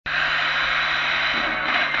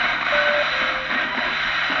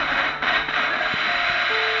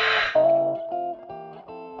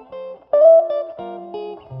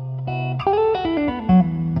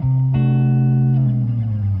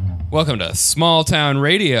Welcome to Small Town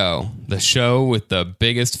Radio, the show with the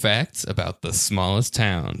biggest facts about the smallest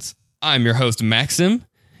towns. I'm your host, Maxim,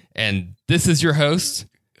 and this is your host,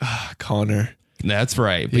 Connor. That's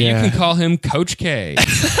right, but you can call him Coach K.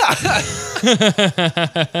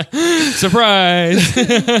 Surprise!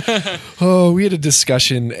 Oh, we had a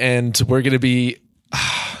discussion, and we're going to be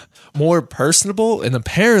more personable, and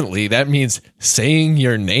apparently that means saying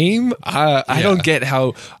your name. I don't get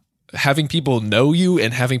how having people know you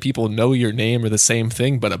and having people know your name are the same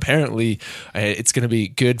thing, but apparently it's going to be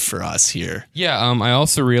good for us here. Yeah, I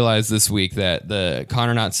also realized this week that the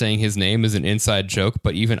Connor not saying his name is an inside joke,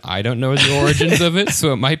 but even I don't know the origins of it,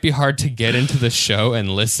 so it might be hard to get into the show and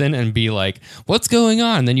listen and be like, what's going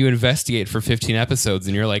on? And then you investigate for 15 episodes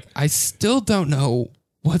and you're like, I still don't know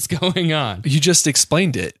what's going on. You just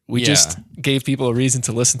explained it. We just gave people a reason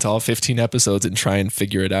to listen to all 15 episodes and try and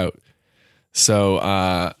figure it out.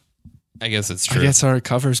 So, I guess it's true. I guess our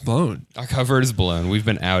cover's blown. Our cover is blown. We've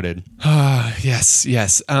been outed. Yes.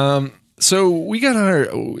 So we got our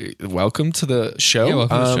welcome to the show. Yeah,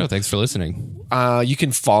 welcome to the show. Thanks for listening. You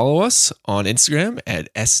can follow us on Instagram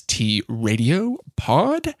at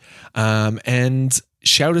STRadiopod and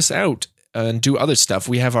shout us out and do other stuff.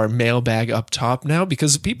 We have our mailbag up top now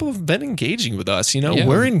because people have been engaging with us. You know,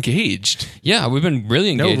 we're engaged. Yeah, we've been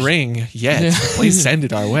really engaged. No ring yet. Please send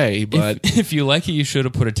it our way. But if you like it, you should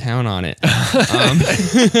have put a town on it. But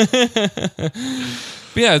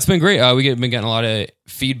yeah, it's been great. We've been getting a lot of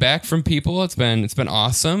feedback from people. It's been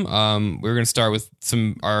awesome. We're going to start with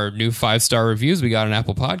our new 5-star reviews we got on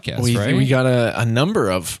Apple Podcasts, right? We got a number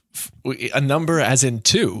as in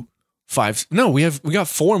 2. 5. No, we got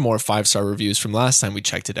 4 more 5-star reviews from last time we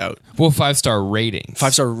checked it out. Well, 5-star ratings.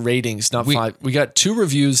 5-star ratings, not 5. We got 2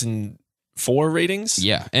 reviews and 4 ratings.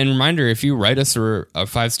 Yeah, and reminder, if you write us a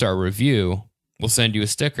 5-star review, we'll send you a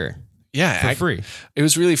sticker. Yeah, for free. It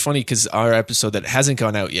was really funny because our episode that hasn't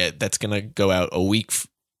gone out yet, that's going to go out a week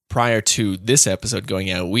prior to this episode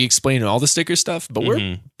going out. We explained all the sticker stuff, but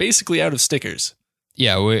we're basically out of stickers.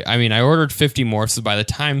 Yeah, I ordered 50 more, so by the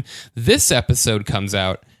time this episode comes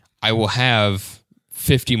out, I will have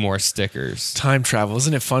 50 more stickers. Time travel,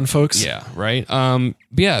 isn't it fun, folks? Yeah, right. But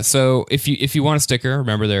yeah, so if you want a sticker,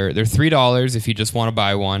 remember they're $3 if you just want to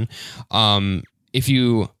buy one. If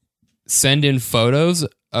you send in photos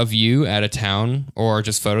of you at a town or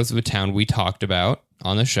just photos of a town we talked about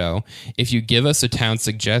on the show, if you give us a town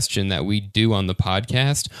suggestion that we do on the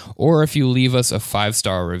podcast, or if you leave us a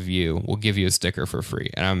 5-star review, we'll give you a sticker for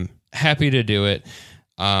free. And I'm happy to do it.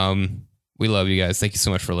 We love you guys. Thank you so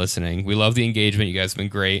much for listening. We love the engagement. You guys have been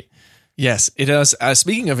great. Yes, it does.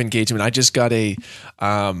 Speaking of engagement, I just got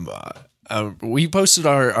we posted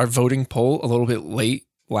our voting poll a little bit late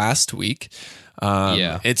last week.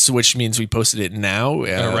 Which means we posted it now.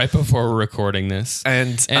 Right before we're recording this.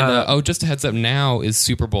 And just a heads up, now is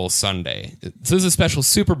Super Bowl Sunday. So this is a special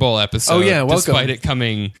Super Bowl episode. Oh yeah, welcome. Despite it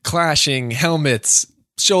coming... Clashing, helmets,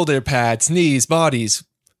 shoulder pads, knees, bodies,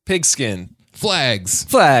 pigskin. Flags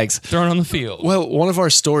thrown on the field. Well, one of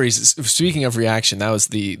our stories, speaking of reaction, that was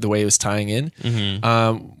the way it was tying in.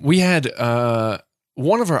 We had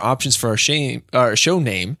one of our options for our show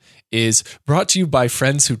name is brought to you by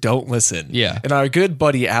friends who don't listen. Yeah. And our good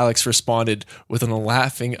buddy Alex responded with a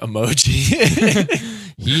laughing emoji.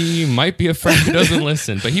 He might be a friend who doesn't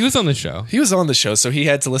listen, but he was on the show. He was on the show, so he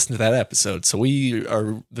had to listen to that episode. So we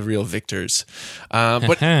are the real victors.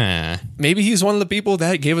 But maybe he's one of the people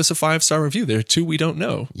that gave us a 5-star review. There are 2 we don't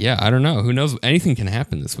know. Yeah, I don't know. Who knows? Anything can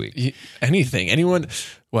happen this week. Anything. Anyone.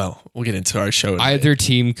 Well, we'll get into our show. Either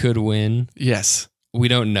team could win. Yes. We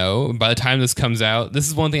don't know. By the time this comes out, this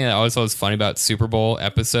is one thing that I always thought was funny about Super Bowl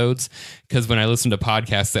episodes, because when I listen to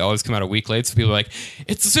podcasts, they always come out a week late. So people are like,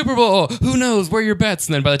 it's the Super Bowl. Who knows? Where are your bets?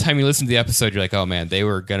 And then by the time you listen to the episode, you're like, oh man, they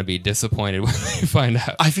were going to be disappointed when they find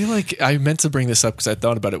out. I feel like I meant to bring this up because I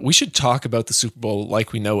thought about it. We should talk about the Super Bowl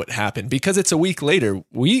like we know what happened, because it's a week later.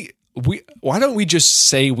 Why don't we just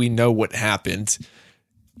say we know what happened,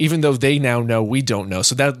 even though they now know we don't know,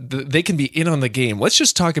 so that they can be in on the game? Let's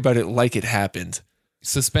just talk about it like it happened.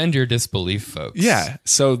 Suspend your disbelief, folks. Yeah.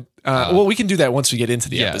 So, we can do that once we get into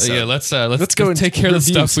the episode. Yeah. Let's go and take care of the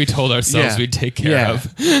stuff we told ourselves we'd take care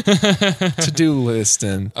of. To-do list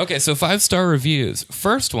and. Okay, so 5-star reviews.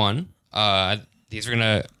 First one. These are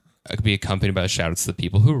gonna be accompanied by shout outs to the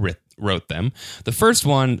people who wrote them. The first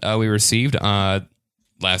one we received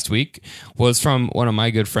last week was from one of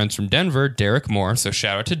my good friends from Denver, Derek Moore. So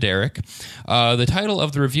shout out to Derek. The title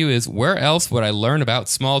of the review is "Where Else Would I Learn About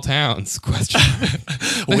Small Towns?"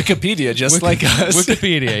 Wikipedia, just like us.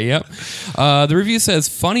 Wikipedia, yep. The review says,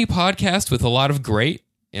 "Funny podcast with a lot of great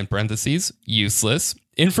 (in parentheses) useless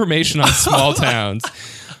information on small towns."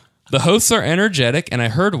 The hosts are energetic, and I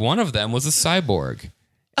heard one of them was a cyborg.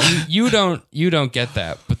 And you don't get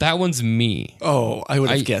that, but that one's me. Oh, I would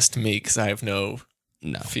have guessed me because I have no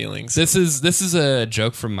feelings. This is a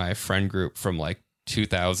joke from my friend group from like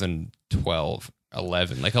 2012,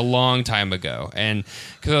 11, like a long time ago, and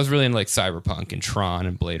because I was really into like Cyberpunk and Tron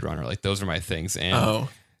and Blade Runner, like those are my things, and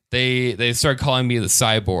they started calling me the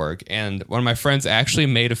cyborg, and one of my friends actually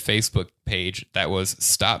made a Facebook page that was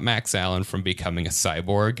 "Stop Max Allen from Becoming a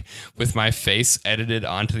Cyborg" with my face edited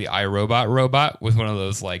onto the iRobot robot with one of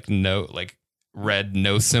those like red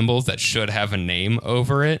no symbols that should have a name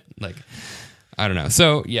over it. Like, I don't know.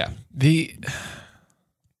 So yeah,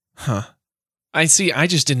 I see. I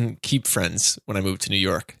just didn't keep friends when I moved to New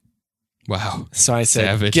York. Wow. So I said,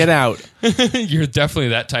 Savage. Get out. You're definitely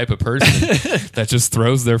that type of person that just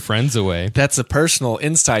throws their friends away. That's a personal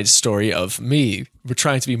inside story of me. We're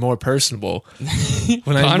trying to be more personable.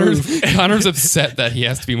 Connor's upset that he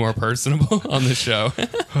has to be more personable on the show.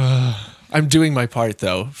 I'm doing my part,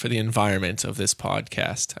 though, for the environment of this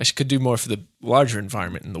podcast. I could do more for the larger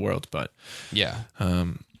environment in the world, but... Yeah.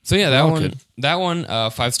 So yeah, that one,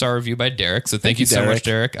 5-star review by Derek. So thank you so much,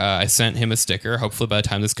 Derek. I sent him a sticker. Hopefully by the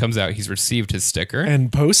time this comes out, he's received his sticker.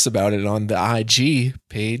 And posts about it on the IG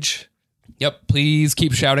page. Yep. Please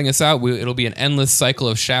keep shouting us out. It'll be an endless cycle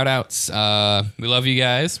of shout outs. We love you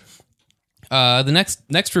guys. The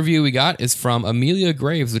next review we got is from Amelia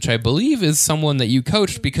Graves, which I believe is someone that you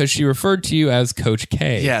coached because she referred to you as Coach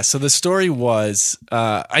K. Yeah, so the story was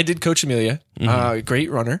I did coach Amelia, great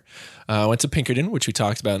runner. Went to Pinkerton, which we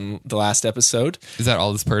talked about in the last episode. Is that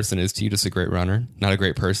all this person is to you, just a great runner, not a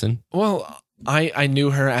great person? Well, I knew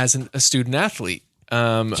her as a student athlete.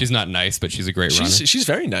 She's not nice, but she's a great runner. She's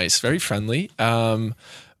very nice, very friendly.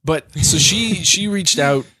 But so she reached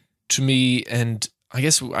out to me, and I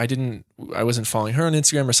guess I wasn't following her on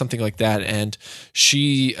Instagram or something like that. And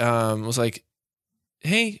she was like,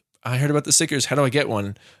 "Hey, I heard about the stickers. How do I get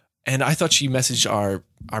one?" And I thought she messaged our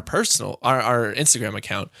Instagram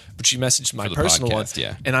account, but she messaged my personal podcast, one.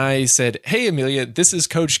 yeah. And I said, "Hey, Amelia, this is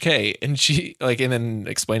Coach K." And she and then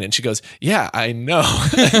explained it. And she goes, "Yeah, I know."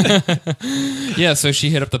 Yeah. So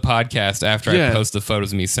she hit up the podcast after I posted the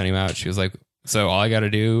photos of me sending them out. She was like, "So all I got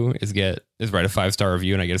to do is write a 5-star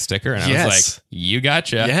review and I get a sticker." And I was like, "You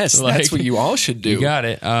gotcha." Yes, like, that's what you all should do. You got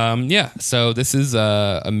it. Yeah. So this is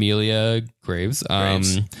Amelia Graves.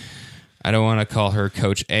 I don't want to call her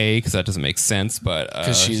Coach A because that doesn't make sense, but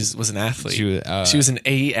because she was an athlete. She was an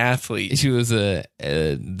A athlete. She was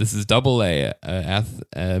this is double A,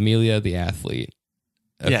 Amelia the athlete.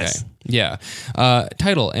 Okay. Yes. Yeah.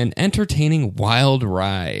 Title: An entertaining wild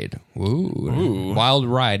ride. Ooh. Wild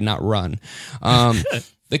ride, not run.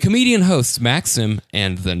 The comedian hosts Maxim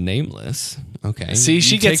and the Nameless. Okay. See,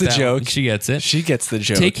 she gets the joke. She gets it. She gets the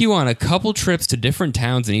joke. Take you on a couple trips to different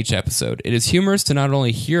towns in each episode. It is humorous to not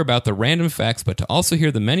only hear about the random facts, but to also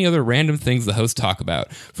hear the many other random things the hosts talk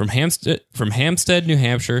about. From Hampstead, New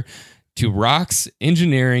Hampshire, to rocks,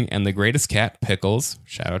 engineering, and the greatest cat, Pickles.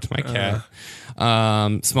 Shout out to my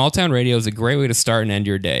cat. Small town radio is a great way to start and end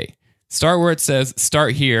your day. Start where it says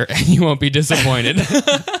 "start here" and you won't be disappointed.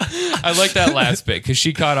 I like that last bit because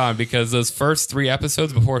she caught on because those first 3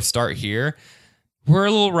 episodes before "start here" were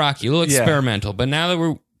a little rocky, a little experimental. But now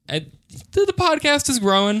that the podcast is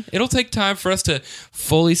growing, it'll take time for us to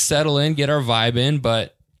fully settle in, get our vibe in.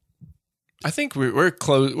 But I think we're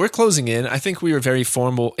closing in. I think we were very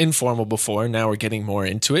informal before. Now we're getting more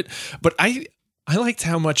into it. But I liked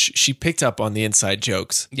how much she picked up on the inside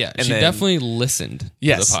jokes. Yeah, and she definitely listened to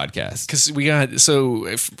the podcast. Because we got, so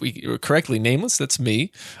if we were correctly, Nameless, that's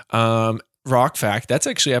me. Rock Fact, that's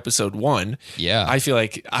actually episode 1. Yeah. I feel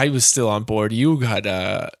like I was still on board. You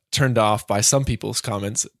got turned off by some people's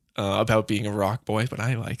comments about being a rock boy, but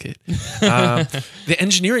I like it. The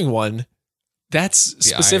engineering one, that's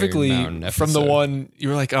specifically from the one you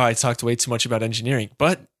were like, "Oh, I talked way too much about engineering,"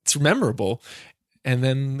 but it's memorable. And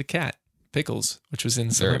then the cat, Pickles, which was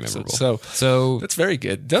in some episodes. So that's very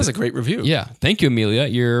good. That was a great review. Yeah. Thank you, Amelia.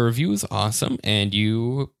 Your review is awesome, and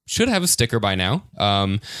you should have a sticker by now.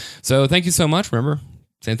 So thank you so much. Remember,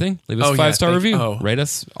 same thing. Leave us a 5-star review. Rate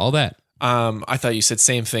us, all that. I thought you said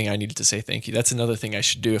same thing. I needed to say thank you. That's another thing I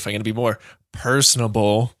should do if I'm going to be more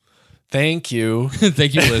personable. Thank you.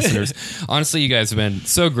 Thank you, listeners. Honestly, you guys have been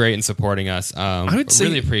so great in supporting us. I would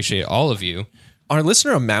really appreciate all of you. Our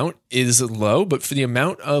listener amount is low, but for the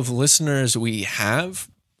amount of listeners we have,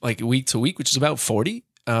 like week to week, which is about 40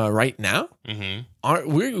 right now,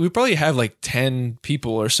 we probably have like 10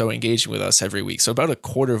 people or so engaging with us every week. So about a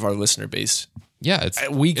quarter of our listener base Yeah, it's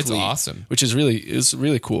weekly. It's awesome. Which is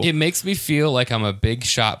really cool. It makes me feel like I'm a big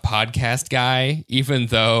shot podcast guy, even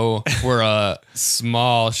though we're a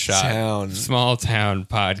small town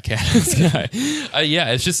podcast guy.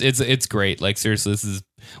 Yeah, it's great. Like seriously, this is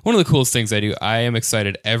one of the coolest things I do. I am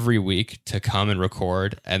excited every week to come and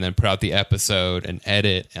record and then put out the episode and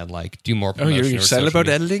edit and like do more promotion. Oh, you're excited about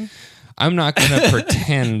editing? I'm not going to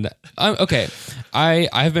pretend. Okay.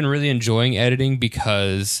 I've been really enjoying editing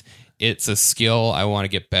because it's a skill I want to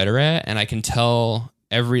get better at, and I can tell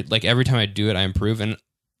every time I do it, I improve. And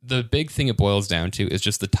the big thing it boils down to is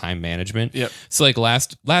just the time management. Yep. So like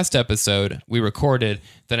last episode we recorded,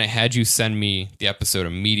 then I had you send me the episode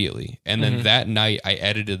immediately. And then that night I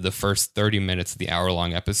edited the first 30 minutes of the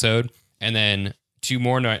hour-long episode. And then 2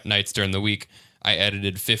 more nights during the week, I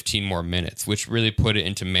edited 15 more minutes, which really put it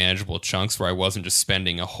into manageable chunks where I wasn't just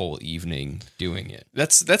spending a whole evening doing it.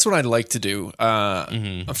 That's what I'd like to do.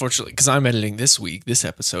 Unfortunately, because I'm editing this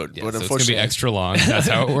episode, Yeah, but so it's unfortunately, going to be extra long. That's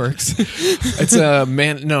how it works. it's I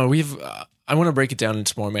want to break it down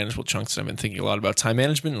into more manageable chunks. I've been thinking a lot about time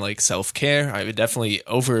management and like self-care. I've definitely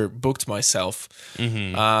overbooked myself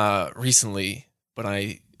recently, but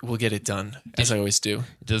I will get it done as I always do.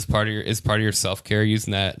 Is part of your self-care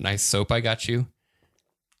using that nice soap I got you?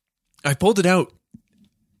 I pulled it out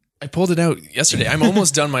yesterday. I'm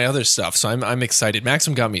almost done my other stuff, so I'm excited.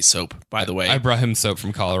 Maxim got me soap, by the way. I brought him soap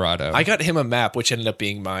from Colorado. I got him a map, which ended up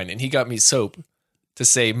being mine, and he got me soap to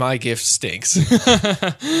say my gift stinks.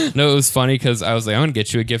 No, it was funny because I was like, I'm gonna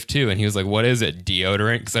get you a gift too, and he was like, "What is it?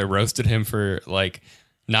 Deodorant?" Because I roasted him for like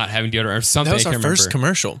not having deodorant or something. That was I our can't first remember.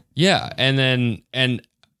 commercial. Yeah, and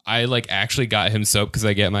I like actually got him soap because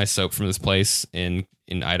I get my soap from this place in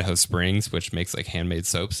Idaho Springs, which makes like handmade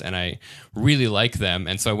soaps, and I really like them.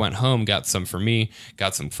 And so I went home, got some for me,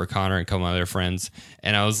 got some for Connor and a couple of other friends.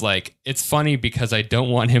 And I was like, it's funny because I don't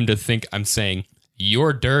want him to think I'm saying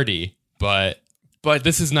you're dirty, but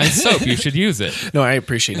this is nice soap. You should use it. No, I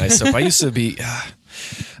appreciate nice soap. I used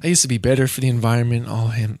to be better for the environment. All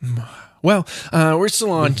him. Well, we're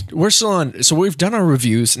still on. So we've done our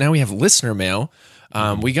reviews. Now we have listener mail.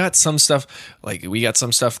 We got some stuff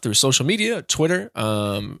through social media, Twitter,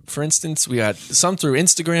 for instance. We got some through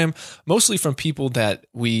Instagram, mostly from people that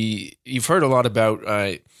you've heard a lot about.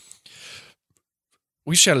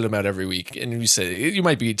 We shouted him out every week, and we said you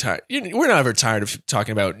might be tired. We're not ever tired of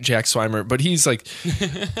talking about Jack Swimer, but he's like,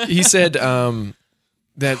 he said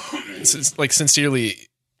that like sincerely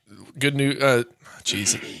good news.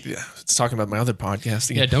 Jeez, yeah, it's talking about my other podcast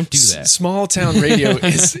again. Yeah, don't do that. Small town radio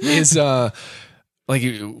is like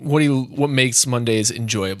what makes Mondays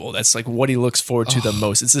enjoyable. That's like what he looks forward to the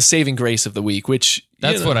most. It's the saving grace of the week, which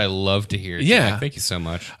that's what I love to hear. Yeah, Jack. Thank you so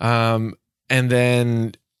much. And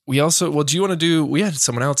then we also, do you want to do? We had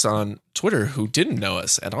someone else on Twitter who didn't know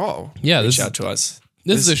us at all. Yeah, reach out to us.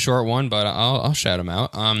 This is a short one, but I'll shout him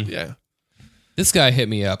out. Yeah, this guy hit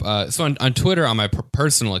me up. So on Twitter, on my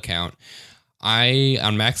personal account,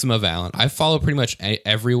 on Maxima Valent, I follow pretty much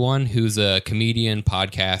everyone who's a comedian,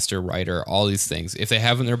 podcaster, writer, all these things. If they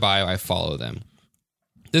have in their bio, I follow them.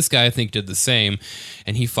 This guy, I think, did the same,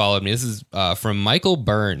 and he followed me. This is from Michael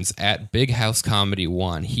Burns at Big House Comedy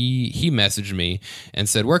 1. He messaged me and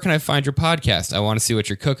said, "Where can I find your podcast? I want to see what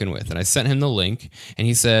you're cooking with." And I sent him the link, and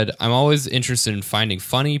he said, "I'm always interested in finding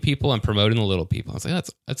funny people and promoting the little people." I was like,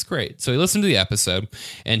 that's great. So he listened to the episode,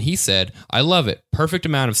 and he said, "I love it. Perfect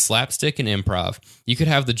amount of slapstick and improv. You could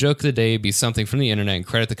have the joke of the day be something from the internet and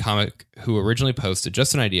credit the comic who originally posted.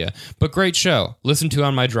 Just an idea, but great show. Listen to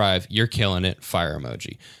on my drive. You're killing it. Fire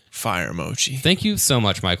emoji." Fire emoji. Thank you so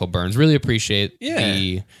much, Michael Burns. Really appreciate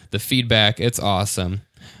the feedback. It's awesome.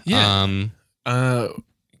 Yeah.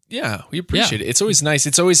 Yeah, we appreciate it. It's always nice.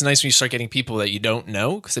 It's always nice when you start getting people that you don't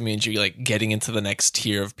know, because it means you're like getting into the next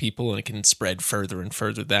tier of people, and it can spread further and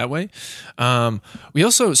further that way. We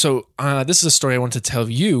also, this is a story I want to tell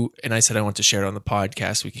you, and I said I want to share it on the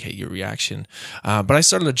podcast. We can get your reaction. But I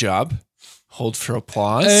started a job. Hold for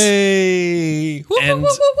applause. Hey, and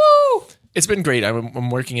it's been great. I'm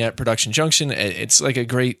working at Production Junction. It's like a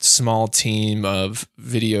great small team of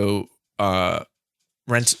video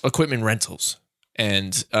equipment rentals.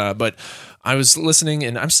 And but I was listening,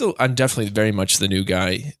 and I'm definitely very much the new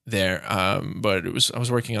guy there. But I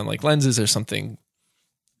was working on like lenses or something,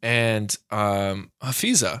 and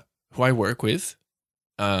Hafiza, who I work with,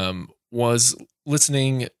 was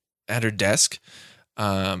listening at her desk,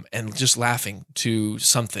 and just laughing to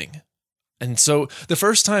something. And so the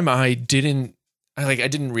first time I didn't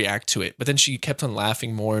react to it, but then she kept on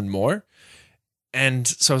laughing more and more. And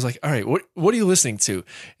so I was like, all right, what are you listening to?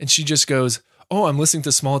 And she just goes, "Oh, I'm listening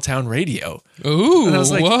to small town radio." Ooh, and I was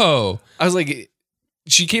like, whoa. I was like,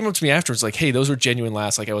 she came up to me afterwards, like, "Hey, those were genuine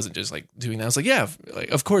laughs. Like, I wasn't just like doing that." I was like, "Yeah, like,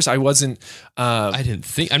 of course, I wasn't." I didn't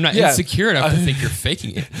think. I'm not Yeah. insecure enough to think you're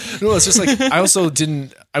faking it. No, it's just like I also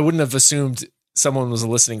didn't. I wouldn't have assumed someone was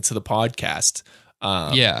listening to the podcast.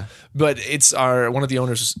 Yeah. But it's one of the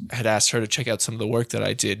owners had asked her to check out some of the work that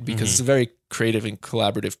I did because it's a very creative and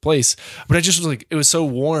collaborative place. But I just was like, it was so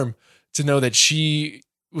warm to know that she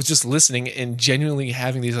was just listening and genuinely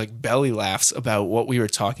having these like belly laughs about what we were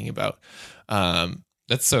talking about.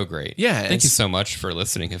 That's so great. Yeah. Thank you so much for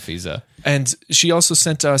listening, Hafiza. And she also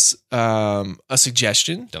sent us a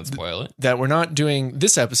suggestion. Don't spoil it. That we're not doing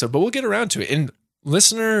this episode, but we'll get around to it. And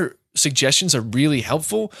listener suggestions are really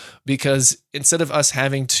helpful because instead of us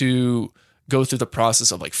having to go through the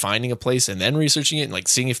process of like finding a place and then researching it and like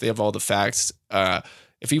seeing if they have all the facts,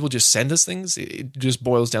 if people just send us things, it just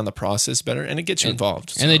boils down the process better and it gets you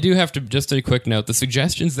involved. So. And they do have to, just a quick note, the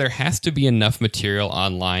suggestions, there has to be enough material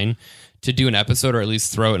online to do an episode or at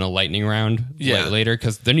least throw it in a lightning round later,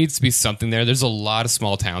 because there needs to be something there. There's a lot of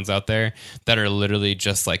small towns out there that are literally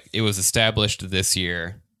just like, it was established this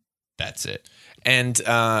year. That's it. And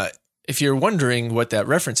if you're wondering what that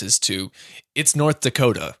references to, it's North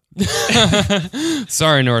Dakota.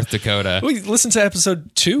 Sorry, North Dakota. We listened to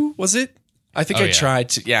episode 2, was it? I think tried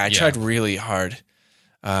to. Yeah, I tried really hard.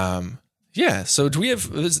 Yeah. So do we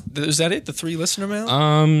have? Is that it? The 3 listener mail?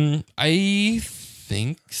 I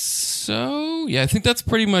think so. Yeah, I think that's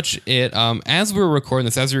pretty much it. As we were recording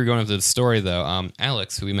this, as we were going over the story, though,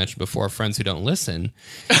 Alex, who we mentioned before, friends who don't listen,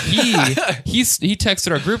 he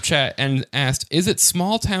texted our group chat and asked, "Is it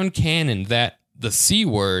small town canon that the C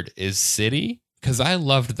word is city?" Because I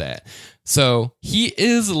loved that. So he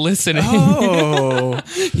is listening. Oh,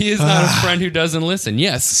 he is not a friend who doesn't listen.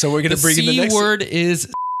 Yes. So we're gonna bring in the next word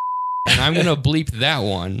is, and I'm gonna bleep that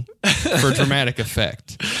one for dramatic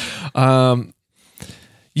effect.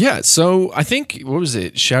 Yeah. So I think what was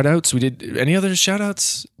it? Shout outs. We did any other shout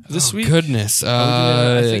outs this week? Goodness.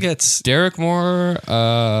 I think it's Derek Moore.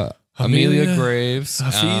 Amelia Graves,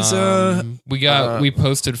 Hafiza. We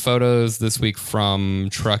posted photos this week from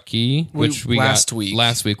Truckee, which we got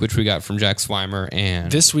last week, which we got from Jack Swimer,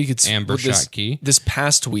 and this week it's Amber Schottky. This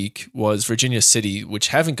past week was Virginia City, which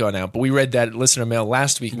haven't gone out, but we read that listener mail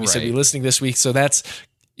last week, and we said we're listening this week, so that's.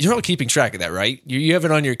 You're all keeping track of that, right? You have it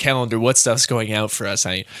on your calendar. What stuff's going out for us?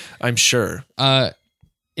 I'm sure.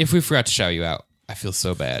 If we forgot to shout you out, I feel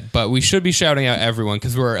so bad, but we should be shouting out everyone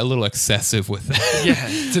because we're a little excessive with that.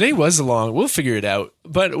 Yeah, today was long. We'll figure it out,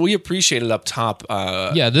 but we appreciate it up top.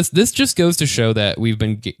 This just goes to show that we've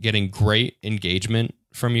been getting great engagement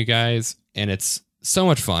from you guys, and it's so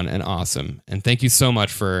much fun and awesome. And thank you so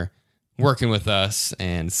much for working with us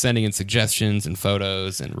and sending in suggestions and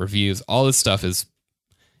photos and reviews. All this stuff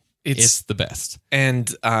it's the best.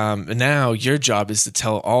 And now your job is to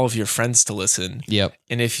tell all of your friends to listen. Yep.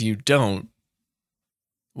 And if you don't,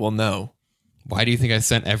 well, no. Why do you think I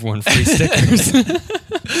sent everyone free stickers?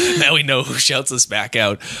 Now we know who shouts us back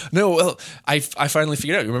out. No, well, I finally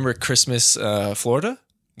figured out. You remember Christmas, Florida?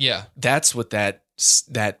 Yeah. That's what that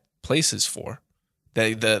place is for.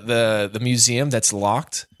 The museum that's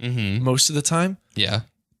locked most of the time. Yeah.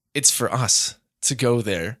 It's for us to go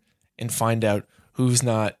there and find out who's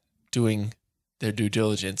not doing their due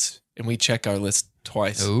diligence. And we check our list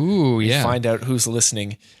twice. Ooh, yeah. Find out who's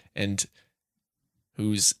listening and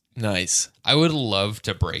who's nice. I would love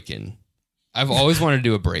to break in. I've always wanted to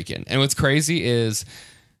do a break in. And what's crazy is,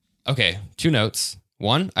 okay, 2 notes.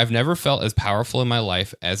 1, I've never felt as powerful in my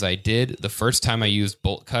life as I did the first time I used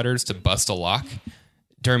bolt cutters to bust a lock.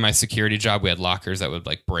 During my security job, we had lockers that would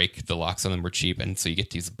like break. The locks on them were cheap. And so you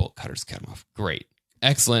get to use the bolt cutters to cut them off. Great.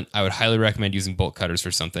 Excellent. I would highly recommend using bolt cutters for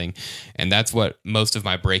something. And that's what most of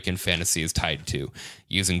my break-in fantasy is tied to,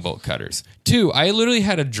 using bolt cutters. 2, I literally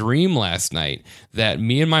had a dream last night that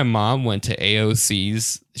me and my mom went to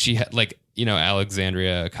AOC's. She had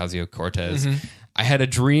Alexandria Ocasio-Cortez. I had a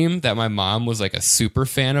dream that my mom was like a super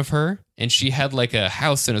fan of her, and she had like a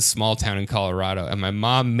house in a small town in Colorado, and my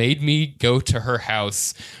mom made me go to her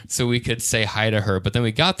house so we could say hi to her. But then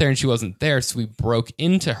we got there and she wasn't there, so we broke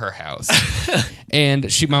into her house. And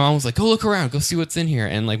my mom was like, "Go look around, go see what's in here."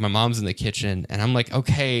 And like my mom's in the kitchen, and I'm like,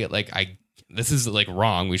 "Okay, this is like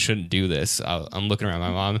wrong. We shouldn't do this." I'm looking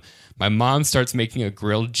around. My mom starts making a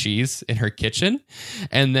grilled cheese in her kitchen,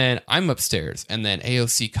 and then I'm upstairs, and then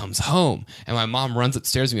AOC comes home, and my mom runs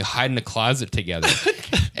upstairs, and we hide in a closet together.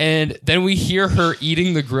 And then we hear her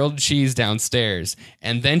eating the grilled cheese downstairs,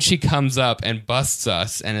 and then she comes up and busts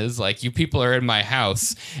us and is like, "You people are in my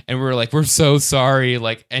house." And we're like, "We're so sorry."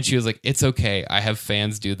 And she was like, "It's okay. I have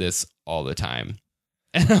fans do this all the time."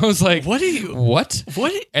 And I was like, What are you? What?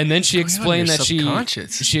 What? And then she going on in explained your that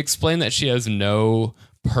subconscious? she explained that she has no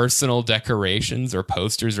personal decorations or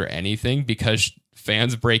posters or anything because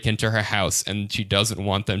fans break into her house and she doesn't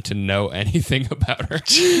want them to know anything about her.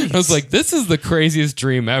 I was like, this is the craziest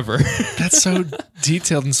dream ever. That's so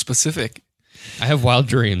detailed and specific. I have wild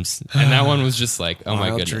dreams, and that one was just like, oh my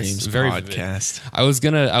Wild goodness, Dreams very podcast.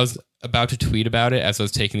 vivid. I was about to tweet about it as I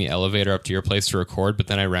was taking the elevator up to your place to record, but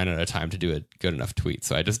then I ran out of time to do a good enough tweet,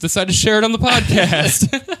 so I just decided to share it on the podcast.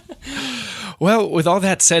 Well, with all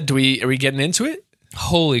that said, are we getting into it?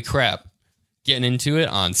 Holy crap! Getting into it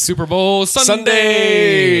on Super Bowl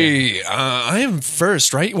Sunday. I am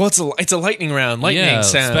first, right? Well, it's a lightning round. Lightning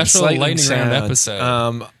sounds. Special lightning round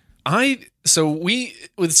episode.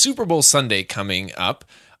 With Super Bowl Sunday coming up,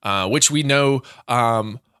 which we know,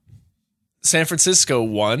 San Francisco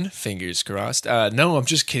won. Fingers crossed. No, I'm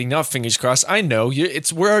just kidding. Not fingers crossed. I know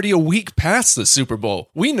we're already a week past the Super Bowl.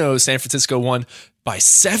 We know San Francisco won by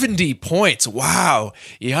 70 points. Wow.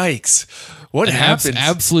 Yikes. What happened?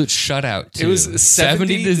 Absolute shutout. Too. It was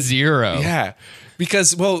 70-0. Yeah.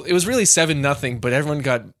 Because, well, it was really 7-0, but everyone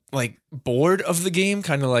got like bored of the game.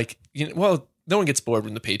 Kind of like, no one gets bored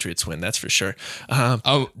when the Patriots win. That's for sure.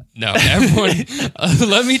 Oh, no. Everyone,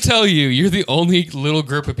 let me tell you, you're the only little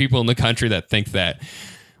group of people in the country that think that.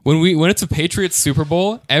 When it's a Patriots Super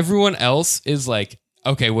Bowl, everyone else is like,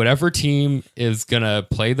 okay, whatever team is going to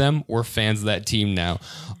play them, we're fans of that team now.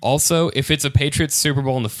 Also, if it's a Patriots Super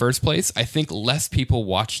Bowl in the first place, I think less people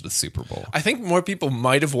watch the Super Bowl. I think more people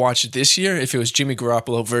might have watched it this year if it was Jimmy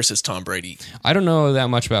Garoppolo versus Tom Brady. I don't know that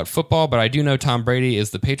much about football, but I do know Tom Brady is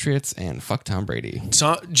the Patriots, and fuck Tom Brady.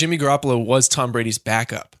 Jimmy Garoppolo was Tom Brady's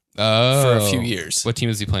backup for a few years. What team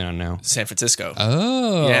is he playing on now? San Francisco.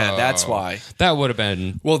 Oh. Yeah, that's why. That would have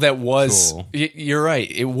been Well, that was... cool. You're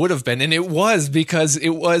right. It would have been. And it was because it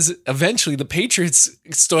was eventually the Patriots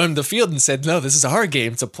stormed the field and said, no, this is our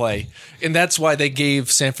game to play. And that's why they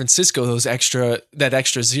gave San Francisco that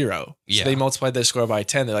extra 0. Yeah. So they multiplied their score by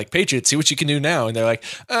 10. They're like, Patriots, see what you can do now. And they're like,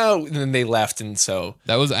 oh, and then they left. And so...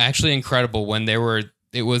 That was actually incredible when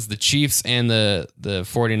it was the Chiefs and the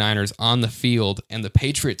 49ers on the field, and the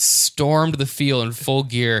Patriots stormed the field in full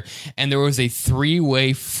gear, and there was a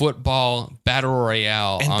 3-way football battle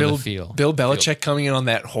royale on the field. Bill Belichick coming in on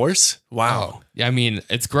that horse? Wow. Oh, I mean,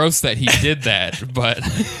 it's gross that he did that, but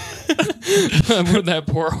what did that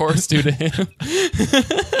poor horse do to him?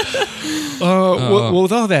 Well,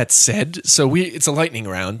 with all that said, so it's a lightning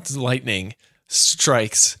round. Lightning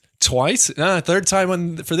strikes twice, third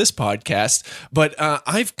time for this podcast. But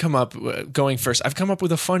I've come up going first. I've come up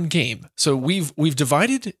with a fun game. So we've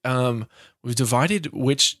divided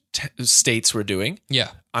which states we're doing.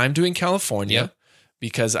 Yeah, I'm doing California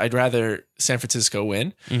because I'd rather San Francisco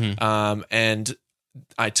win. Mm-hmm. And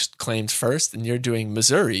I claimed first, and you're doing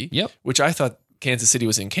Missouri. Yep. Which I thought Kansas City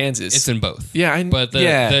was in Kansas. It's in both. Yeah, but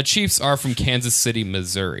the Chiefs are from Kansas City,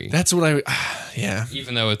 Missouri. That's what yeah.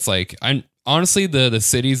 Even though it's like, honestly, the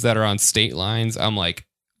cities that are on state lines, I'm like,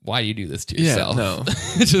 why do you do this to yourself? Yeah, no.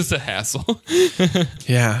 It's just a hassle.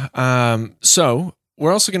 Yeah. So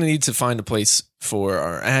we're also going to need to find a place for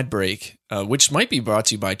our ad break, which might be brought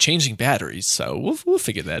to you by Changing Batteries. So we'll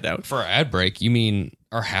figure that out. For our ad break, you mean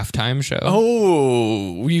our halftime show?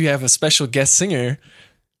 Oh, we have a special guest singer.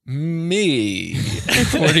 Me.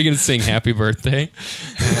 What are you going to sing? Happy birthday?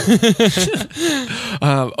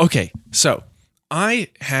 Okay. So I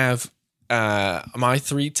have my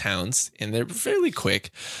 3 towns, and they're fairly quick.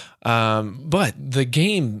 But the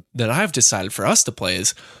game that I've decided for us to play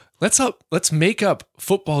is let's make up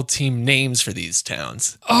football team names for these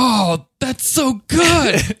towns. Oh, that's so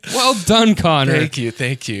good. Well done, Connor.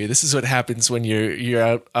 Thank you. This is what happens when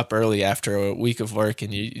you're up early after a week of work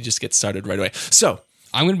and you just get started right away. So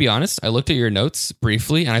I'm going to be honest. I looked at your notes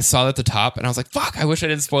briefly, and I saw it at the top, and I was like, fuck, I wish I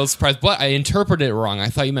didn't spoil the surprise. But I interpreted it wrong. I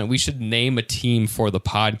thought you meant we should name a team for the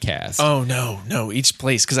podcast. Oh, no, each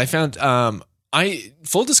place. Because I found,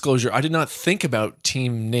 full disclosure, I did not think about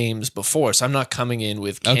team names before, so I'm not coming in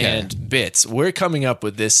with canned bits. We're coming up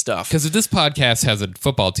with this stuff. Because if this podcast has a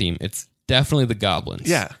football team, it's definitely the Goblins.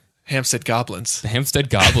 Yeah, Hampstead Goblins. The Hampstead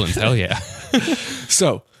Goblins, hell yeah.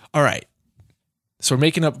 So, all right. So we're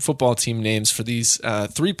making up football team names for these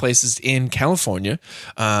 3 places in California.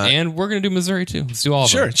 And we're going to do Missouri, too. Let's do all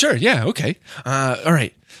of them. Sure. Yeah, okay. All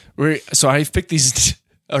right. So I've picked these...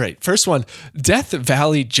 All right, first one, Death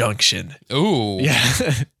Valley Junction. Ooh.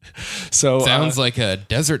 Yeah. So sounds like a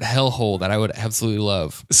desert hellhole that I would absolutely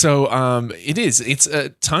love. So it is. It's a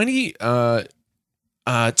tiny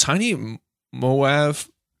Moab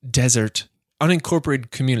desert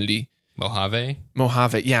unincorporated community Mojave.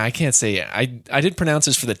 Yeah, I can't say it. I did pronounce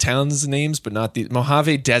this for the towns' names, but not the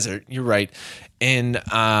Mojave Desert. You're right. And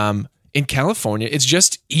in California, it's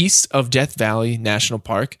just east of Death Valley National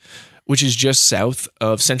Park, which is just south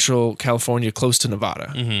of Central California, close to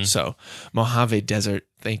Nevada. So Mojave Desert.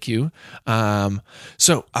 Thank you.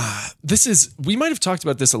 This is, we might have talked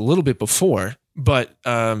about this a little bit before, but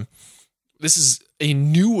this is a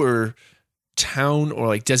newer town or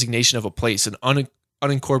like designation of a place, an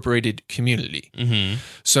unincorporated community.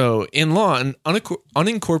 So in law, an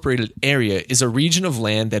unincorporated area is a region of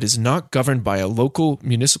land that is not governed by a local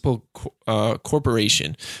municipal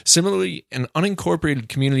corporation. Similarly, an unincorporated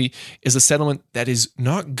community is a settlement that is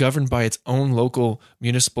not governed by its own local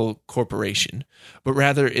municipal corporation, but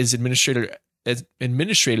rather is administrated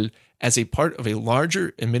as a part of a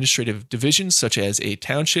larger administrative division, such as a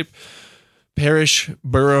township, parish,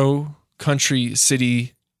 borough, country,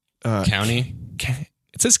 city, County.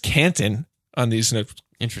 It says canton on these.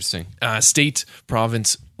 Interesting. State,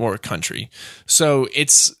 province, or country. So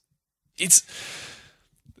it's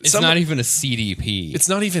not even a CDP. It's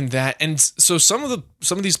not even that. And so some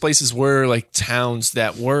of these places were like towns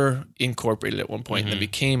that were incorporated at one point and then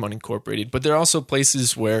became unincorporated. But there are also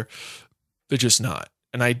places where they're just not.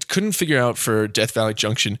 And I couldn't figure out for Death Valley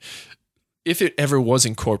Junction if it ever was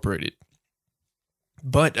incorporated.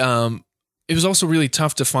 But it was also really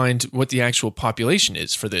tough to find what the actual population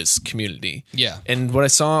is for this community. Yeah. And what I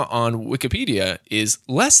saw on Wikipedia is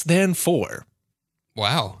less than 4.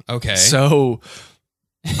 Wow. Okay. So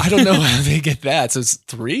I don't know how they get that. So it's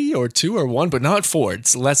 3 or 2 or 1, but not 4.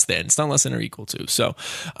 It's less than. It's not less than or equal to. So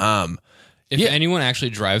if anyone actually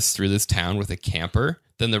drives through this town with a camper,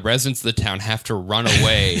 then the residents of the town have to run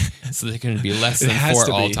away so they can be less than 4 at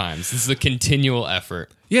all times. This is a continual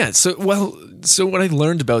effort. Yeah. So what I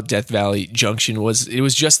learned about Death Valley Junction was it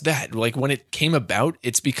was just that. Like when it came about,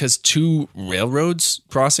 it's because 2 railroads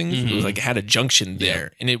crossing had a junction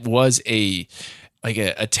there, and it was a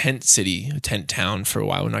tent city, a tent town for a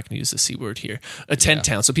while. We're not going to use the C word here. A tent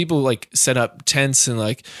town. So people like set up tents and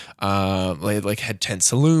had tent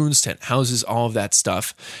saloons, tent houses, all of that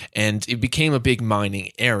stuff. And it became a big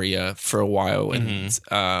mining area for a while. And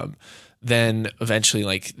then eventually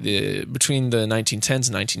between the 1910s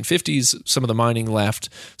and 1950s, some of the mining left,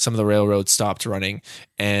 some of the railroads stopped running.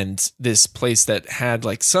 And this place that had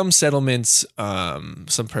like some settlements,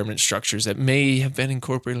 some permanent structures that may have been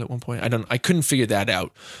incorporated at one point. I couldn't figure that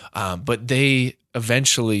out. But they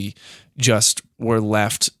eventually just were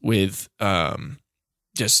left with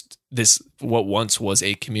just this, what once was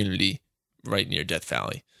a community right near Death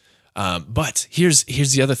Valley. But here's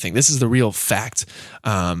the other thing. This is the real fact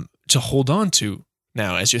to hold on to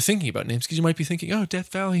now as you're thinking about names, because you might be thinking, oh, Death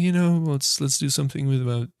Valley, let's do something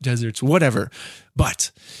about deserts, whatever.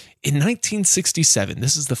 But in 1967,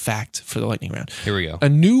 this is the fact for the lightning round. Here we go. A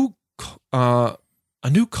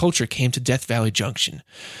new culture came to Death Valley Junction.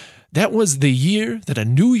 That was the year that a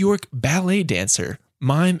New York ballet dancer,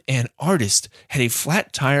 mime, and artist had a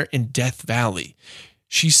flat tire in Death Valley.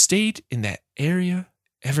 She stayed in that area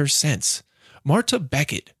ever since. Marta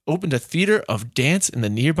Beckett opened a theater of dance in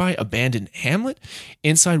the nearby abandoned hamlet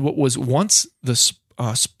inside what was once the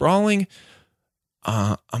sprawling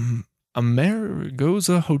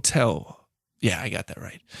Amargosa Hotel. Yeah, I got that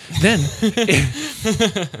right.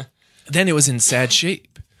 Then it was in sad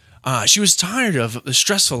shape. She was tired of the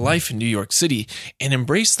stressful life in New York City and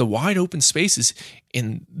embraced the wide open spaces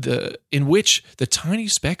in which the tiny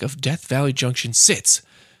speck of Death Valley Junction sits.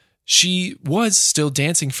 She was still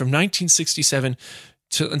dancing from 1967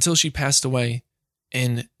 until she passed away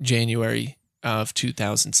in January of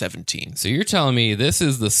 2017. So you're telling me this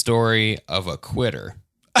is the story of a quitter?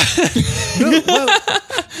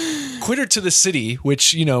 Quitter to the city,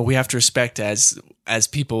 which we have to respect as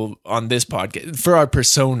people on this podcast for our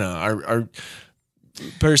persona, our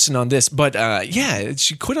person on this. But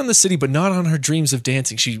she quit on the city, but not on her dreams of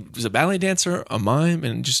dancing. She was a ballet dancer, a mime,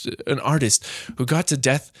 and just an artist who got to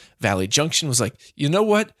Death Valley Junction, was like, you know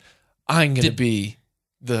what? I'm going to be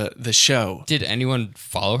the show. Did anyone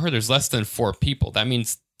follow her? There's less than 4 people. That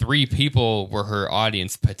means 3 people were her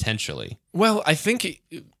audience potentially. Well, I think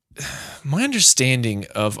my understanding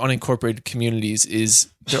of unincorporated communities is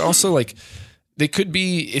they're also like, they could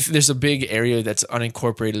be, if there's a big area that's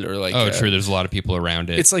unincorporated or like... true. There's a lot of people around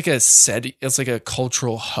it. It's like it's like a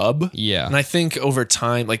cultural hub. Yeah. And I think over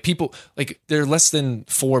time, like people, like there are less than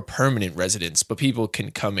 4 permanent residents, but people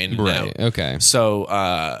can come in and out. Okay. So,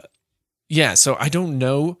 so I don't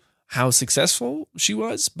know how successful she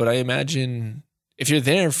was, but I imagine if you're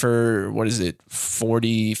there for,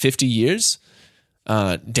 40, 50 years,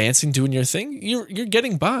 dancing, doing your thing, you're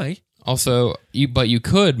getting by. Also, but you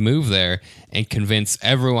could move there and convince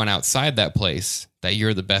everyone outside that place that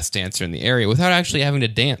you're the best dancer in the area without actually having to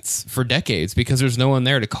dance for decades because there's no one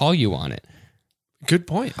there to call you on it. Good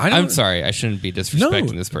point. I'm sorry. I shouldn't be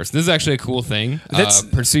disrespecting this person. This is actually a cool thing.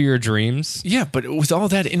 Pursue your dreams. Yeah, but with all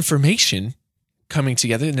that information coming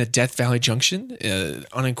together in the Death Valley Junction,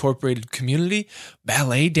 unincorporated community,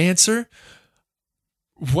 ballet dancer,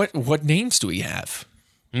 what names do we have?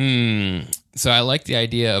 So I like the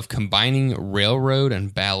idea of combining railroad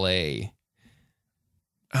and ballet.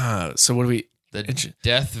 So what do we... The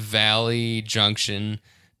Death Valley Junction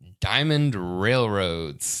Diamond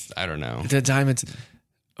Railroads. I don't know. The Diamonds...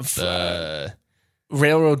 The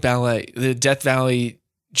Railroad Ballet. The Death Valley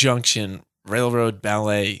Junction Railroad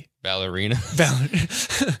Ballet. Ballerina.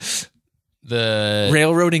 The...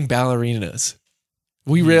 Railroading ballerinas.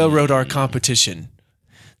 We railroad our competition.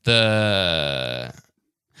 The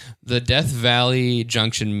Death Valley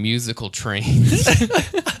Junction musical trains.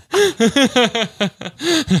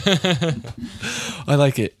 I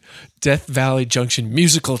like it. Death Valley Junction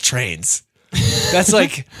musical trains. That's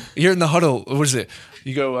like you're in the huddle. What is it?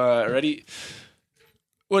 You go ready.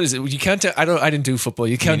 What is it? You count down. I didn't do football.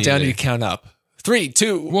 You count down. And you count up. 3,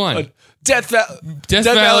 2, 1. Death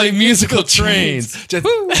Valley musical trains.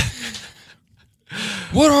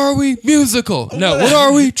 What are we? Musical. No. What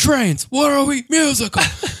are we? Trains. What are we? Musical.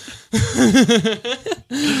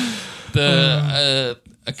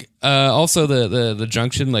 Also the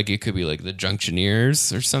junction, like it could be like the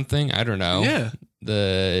Junctioneers or something. I don't know. Yeah.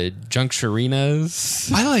 The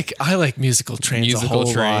Junctioninas. I like musical trains.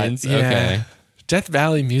 Musical trains. Yeah. Okay. Death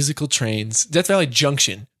Valley musical trains. Death Valley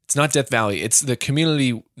Junction. It's not Death Valley. It's the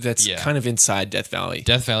community that's kind of inside Death Valley.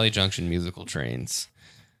 Death Valley Junction musical trains.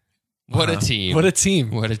 What a team. What a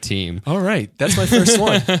team. What a team. All right. That's my first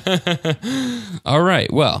one. All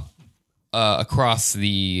right. Well, across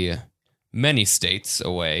the many states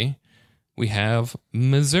away, we have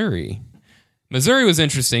Missouri. Missouri was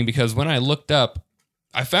interesting because when I looked up,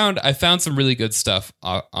 I found some really good stuff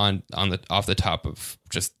off the top of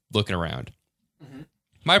just looking around. Mm-hmm.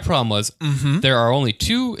 My problem was there are only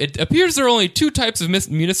two. It appears there are only two types of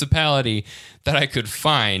municipality that I could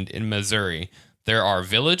find in Missouri. There are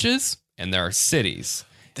villages and there are cities.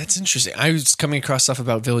 That's interesting. I was coming across stuff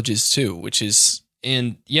about villages too, which is...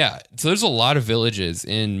 So there's a lot of villages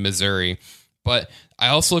in Missouri, but I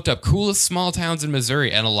also looked up coolest small towns in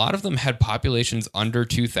Missouri, and a lot of them had populations under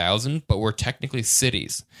 2,000, but were technically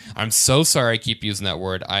cities. I'm so sorry I keep using that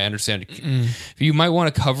word. I understand. You might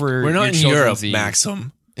want to cover We're not your in Europe, ears.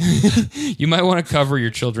 Maxim. You might want to cover your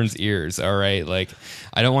children's ears, all right? Like,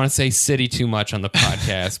 I don't want to say city too much on the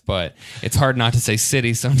podcast, but it's hard not to say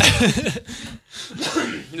city sometimes.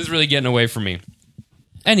 It is really getting away from me.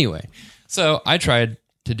 Anyway, so I tried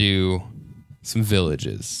to do some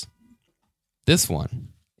villages. This one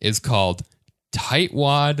is called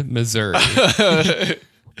Tightwad, Missouri.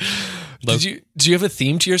 Did you have a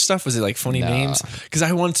theme to your stuff? Was it like funny names? Because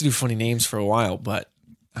I wanted to do funny names for a while, but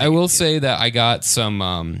I will say that I got some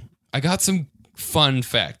fun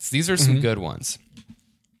facts. These are some good ones.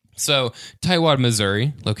 So, Tightwad,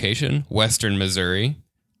 Missouri, location, Western Missouri,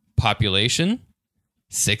 population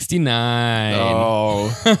 69.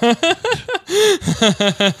 Oh.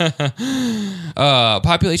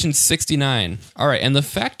 Population 69. All right, and the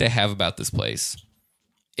fact I have about this place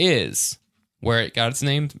is where it got its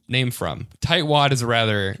name from. Tightwad is a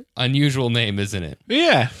rather unusual name, isn't it?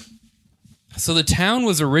 Yeah. So the town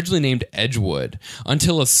was originally named Edgewood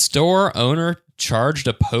until a store owner charged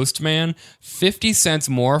a postman 50 cents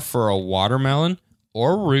more for a watermelon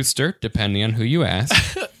or rooster, depending on who you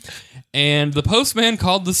ask. And the postman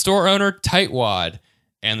called the store owner Tightwad,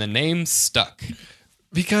 and the name stuck.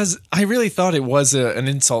 Because I really thought it was an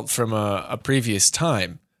insult from a previous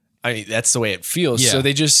time. I mean, that's the way it feels. Yeah. So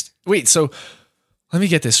they just... Wait, so let me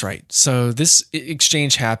get this right. So this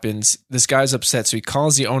exchange happens. This guy's upset, so he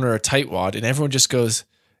calls the owner a tightwad, and everyone just goes...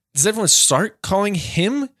 Does everyone start calling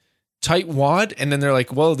him Tightwad? And then they're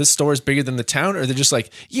like, well, this store is bigger than the town? Or they're just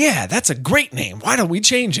like, yeah, that's a great name. Why don't we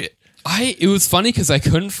change it? It was funny because I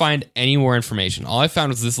couldn't find any more information. All I found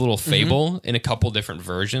was this little fable in a couple different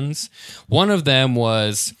versions. One of them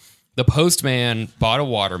was the postman bought a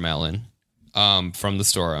watermelon from the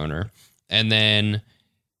store owner, and then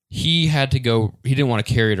he had to go. He didn't want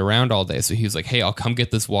to carry it around all day, so he was like, "Hey, I'll come get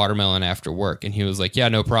this watermelon after work." And he was like, "Yeah,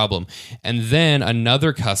 no problem." And then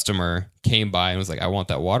another customer came by and was like, "I want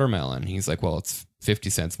that watermelon." He's like, "Well, it's 50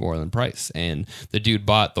 cents more than price." And the dude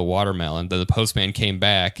bought the watermelon. Then the postman came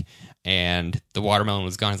back and the watermelon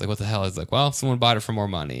was gone. He's like, "What the hell?" He's like, "Well, someone bought it for more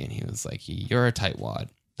money." And he was like, "You're a tightwad."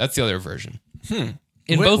 That's the other version. In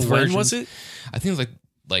both versions, when was it? I think it was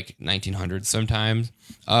like 1900s sometimes.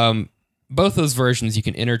 Both those versions, you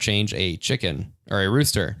can interchange a chicken or a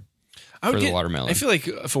rooster for the watermelon. I feel like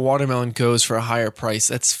if a watermelon goes for a higher price,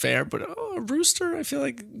 that's fair. But a rooster, I feel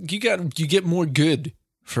like you get more good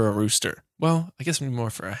for a rooster. Well, I guess maybe more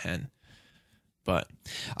for a hen. But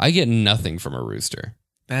I get nothing from a rooster.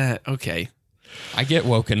 Okay. I get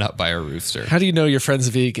woken up by a rooster. How do you know your friend's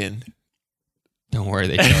vegan? Don't worry,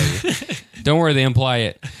 they tell you. Don't worry, they imply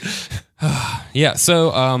it. Yeah,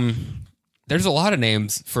 so there's a lot of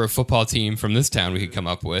names for a football team from this town we could come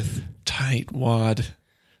up with. Tightwad,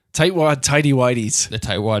 tidy whiteys. The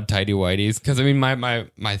tightwad, tidy whiteys. Because I mean,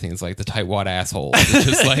 my thing is like the tightwad assholes. It's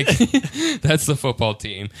just like that's the football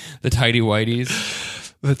team. The tidy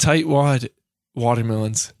whiteys. The tightwad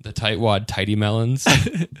watermelons. The tightwad, tidy melons.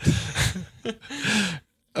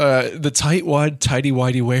 The tightwad, tidy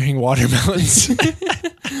whitey wearing watermelons.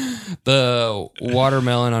 The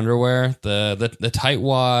watermelon underwear. The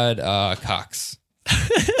tightwad cocks.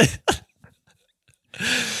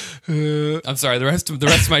 I'm sorry. The rest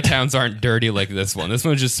of my towns aren't dirty like this one. This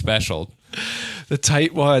one's just special. The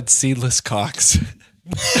tightwad seedless cocks.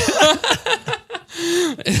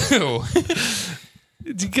 Ew.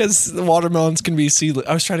 Because the watermelons can be seedless.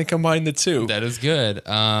 I was trying to combine the two. That is good.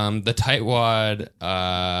 The tightwad.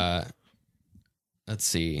 Let's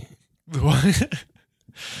see. The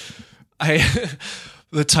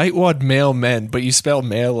tightwad male men, but you spell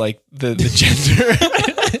male like the gender.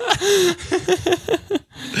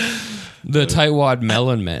 The tightwad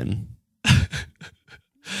melon men.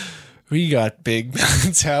 We got big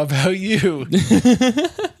melons. How about you?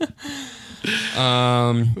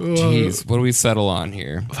 Jeez, what do we settle on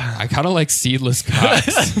here? I kind of like seedless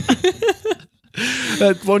cocks.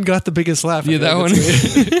 That one got the biggest laugh. Yeah, that one.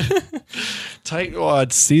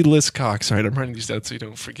 Tightwad seedless cocks. All right, I'm writing these down so you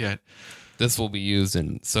don't forget. This will be used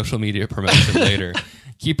in social media promotion later.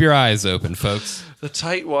 Keep your eyes open, folks. The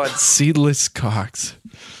tightwad seedless cocks.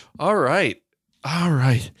 All right.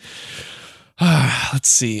 Let's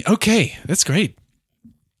see. Okay, that's great.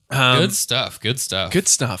 Good stuff. Good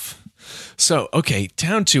stuff. So, okay,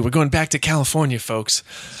 town 2. We're going back to California, folks.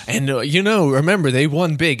 And, remember, they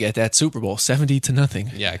won big at that Super Bowl,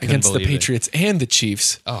 70-0. Yeah, I couldn't against the believe it. Patriots and the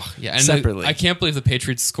Chiefs. Oh, yeah. And separately. I can't believe the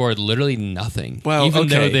Patriots scored literally nothing. Well, even okay,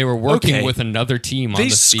 though they were working okay. with another team on They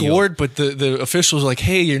the field. scored, but the officials were like,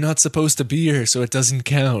 hey, you're not supposed to be here, so it doesn't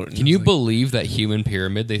count. Can you believe that human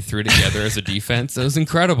pyramid they threw together as a defense? That was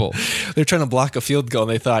incredible. They're trying to block a field goal,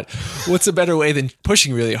 and they thought, what's a better way than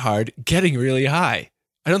pushing really hard, getting really high?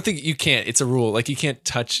 I don't think you can't. It's a rule. Like, you can't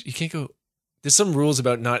go. There's some rules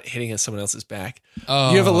about not hitting at someone else's back.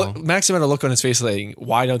 Oh. You have a Max amount of look on his face like,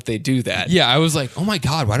 why don't they do that? Yeah, I was like, oh my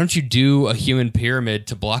God, why don't you do a human pyramid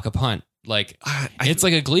to block a punt? Like, it's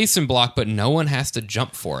like a Gleason block, but no one has to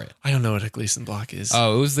jump for it. I don't know what a Gleason block is.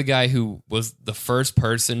 Oh, it was the guy who was the first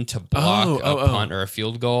person to block a punt or a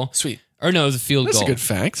field goal. Sweet. Or no, it was a field goal. That's a good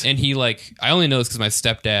fact. And he I only know this because my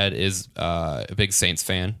stepdad is a big Saints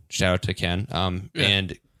fan. Shout out to Ken.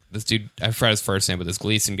 And this dude, I forgot his first name, but this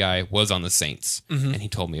Gleason guy was on the Saints, and he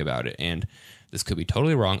told me about it. And this could be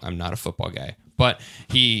totally wrong. I'm not a football guy, but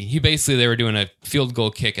he basically, they were doing a field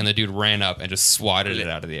goal kick, and the dude ran up and just swatted it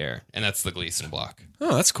out of the air, and that's the Gleason block.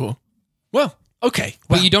 Oh, that's cool. Well, okay,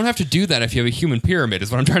 but you don't have to do that if you have a human pyramid,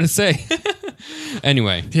 is what I'm trying to say.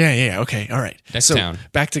 Anyway, yeah, okay, all right. Next town.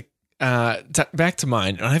 Back to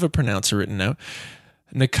mine. I have a pronouncer written out.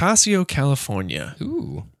 Nicasio, California.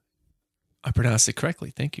 Ooh. I pronounced it correctly.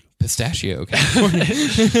 Thank you. Pistachio. Okay.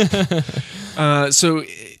 So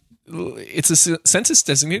it's a census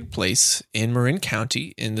designated place in Marin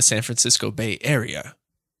County in the San Francisco Bay Area.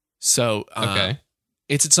 So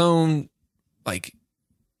it's its own like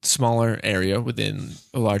smaller area within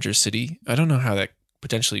a larger city. I don't know how that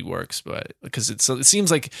potentially works, but because it seems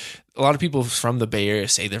like a lot of people from the Bay Area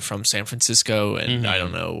say they're from San Francisco, and I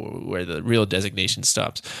don't know where the real designation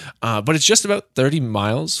stops. But it's just about 30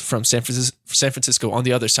 miles from San Francisco on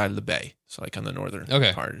the other side of the bay, so like on the northern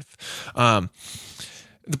part. The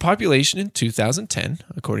population in 2010,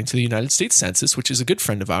 according to the United States Census, which is a good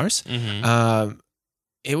friend of ours,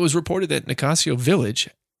 it was reported that Nicasio Village,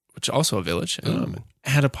 which is also a village,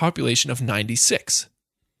 had a population of 96.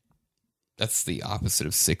 That's the opposite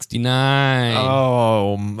of 69.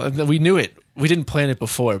 Oh, we knew it. We didn't plan it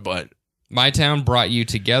before, but... My town brought you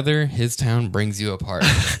together. His town brings you apart.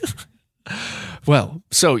 Well,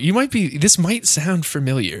 so this might sound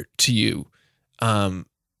familiar to you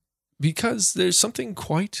because there's something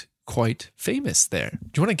quite famous there.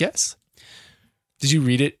 Do you want to guess? Did you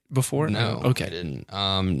read it before? No. Okay. I didn't.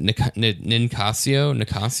 Nicasio?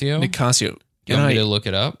 Nicasio. You want me to look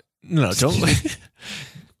it up? No, don't.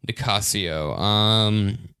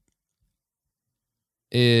 Nicasio.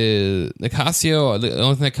 Is Nicasio, the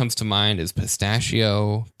only thing that comes to mind is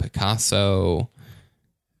pistachio, Picasso.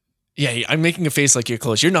 Yeah, I'm making a face like you're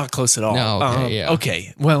close. You're not close at all. No, okay, yeah.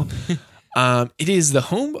 Okay, well, it is the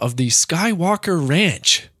home of the Skywalker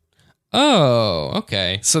Ranch. Oh,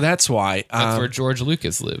 okay. So that's why. That's where George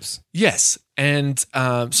Lucas lives. Yes. And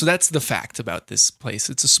so that's the fact about this place.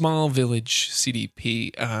 It's a small village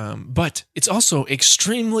CDP, but it's also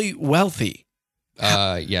extremely wealthy.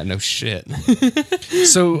 Yeah, no shit.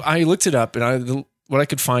 So I looked it up, and what I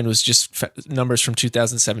could find was just numbers from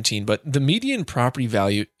 2017. But the median property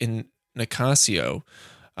value in Nicasio,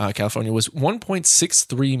 California, was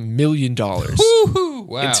 $1.63 million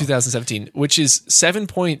Wow. in 2017, which is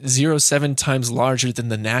 7.07 times larger than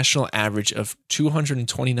the national average of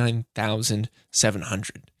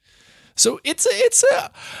 229,700. So it's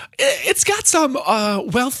got some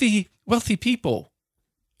wealthy people.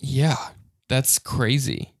 Yeah, that's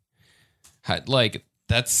crazy.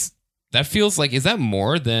 That feels like, is that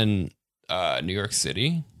more than New York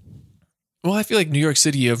City? Well, I feel like New York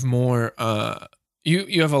City, you have more.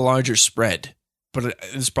 You have a larger spread, but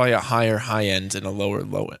it's probably a higher high end and a lower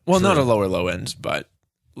low end. Well, True. not a lower low end, but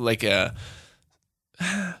like a.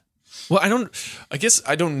 Well, I guess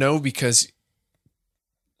I don't know because.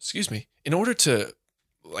 Excuse me. In order to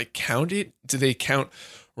like count it, do they count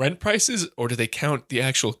rent prices or do they count the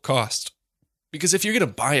actual cost? Because if you're going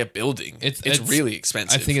to buy a building, it's really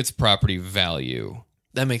expensive. I think it's property value.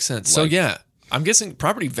 That makes sense. So yeah, I'm guessing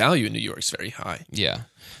property value in New York is very high. Yeah.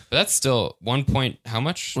 But that's still how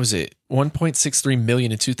much? Was it 1.63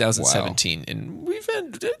 million in 2017? Wow. And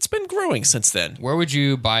it's been growing since then. Where would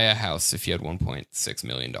you buy a house if you had $1.6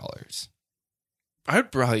 million?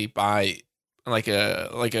 I'd probably buy like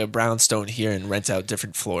a brownstone here and rent out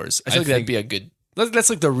different floors. I feel like that'd be a good. That's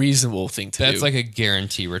like the reasonable thing to do. That's like a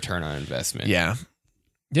guarantee return on investment. Yeah.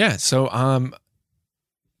 Yeah. So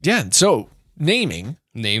So naming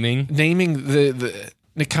the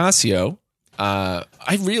Nicasio. I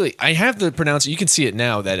have the pronunciation. You can see it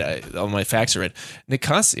now that all my facts are read.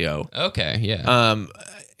 Nicasio. Okay. Yeah.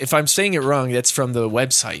 If I'm saying it wrong, that's from the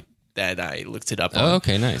website that I looked it up on. Oh,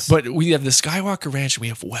 okay, nice. But we have the Skywalker Ranch. We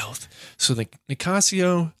have wealth. So the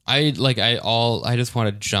Nicasio. I just want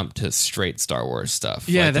to jump to straight Star Wars stuff.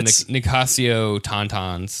 Yeah, like that's the Nicasio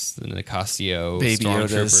Tauntauns, the Nicasio Baby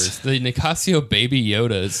Stormtroopers, the Nicasio Baby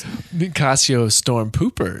Yodas, Nicasio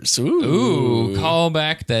Stormpoopers. Ooh, call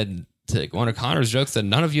back to one of Connor's jokes that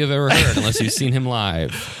none of you have ever heard unless you've seen him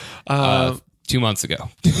live 2 months ago.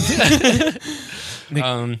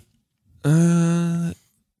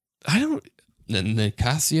 I don't. The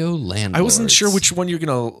Nicasio Landlords. I wasn't sure which one you're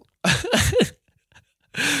gonna.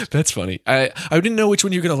 That's funny. I didn't know which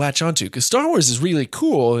one you're gonna latch onto because Star Wars is really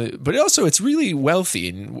cool, but also it's really wealthy.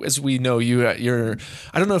 And as we know, you're.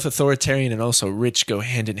 I don't know if authoritarian and also rich go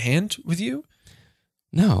hand in hand with you.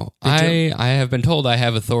 No, I have been told I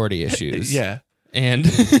have authority issues. Yeah, and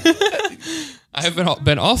I have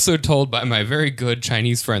been also told by my very good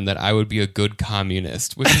Chinese friend that I would be a good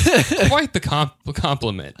communist, which is quite the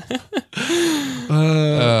compliment.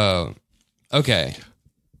 Okay.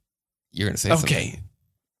 You're going to say something. Okay.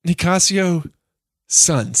 Nicasio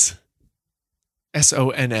Sons.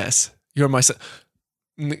 SONS. You're my son.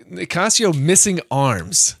 Nicasio missing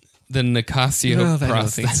arms. The Nicasio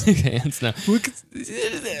prosthetic hands. No.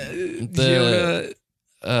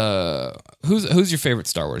 Who's your favorite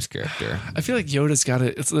Star Wars character? I feel like Yoda's got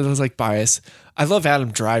it. It's like bias. I love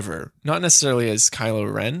Adam Driver, not necessarily as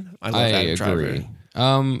Kylo Ren. I love Adam Driver.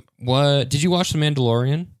 What did you watch The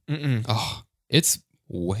Mandalorian? Mm-mm. Oh, it's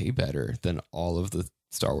way better than all of the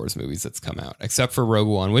Star Wars movies that's come out, except for Rogue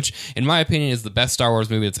One, which, in my opinion, is the best Star Wars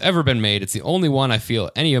movie that's ever been made. It's the only one I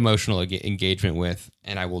feel any emotional engagement with,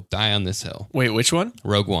 and I will die on this hill. Wait, which one?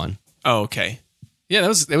 Rogue One. Oh, okay. Yeah, that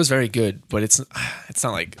was very good, but it's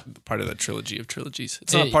not like part of the trilogy of trilogies.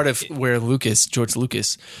 It's not part of where George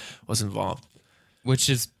Lucas was involved, which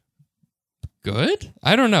is good.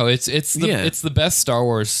 I don't know. It's the best Star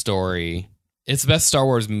Wars story. It's the best Star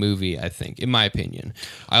Wars movie, I think, in my opinion.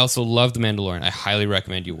 I also love The Mandalorian. I highly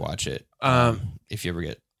recommend you watch it if you ever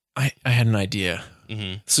get. I had an idea.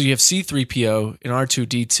 Mm-hmm. So you have C-3PO and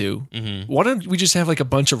R2-D2. Mm-hmm. Why don't we just have like a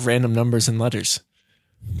bunch of random numbers and letters?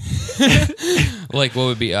 Like what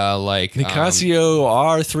would be like Nicasio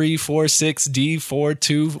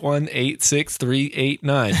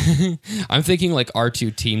R346D421863889. I'm thinking like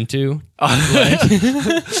R2 Team 2.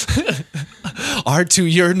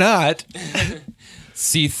 R2 you're not.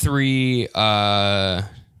 C3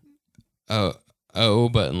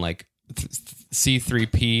 but in like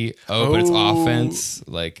C3PO but it's offense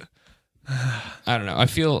like I don't know. I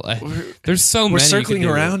feel there's so many. We're you could circling do.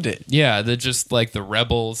 around it. Yeah, they're just like the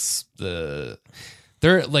rebels. There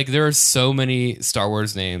are so many Star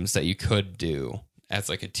Wars names that you could do as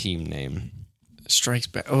like a team name. Strikes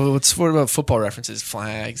back. Oh, what about football references?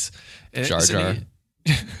 Flags. Jar Jar.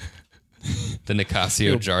 The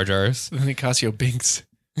Nicasio Jar Jars. The Nicasio Binks.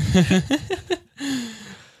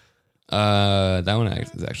 That one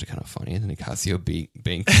is actually kind of funny. The Nicasio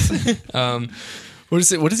Binks. What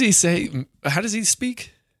is it? What does he say? How does he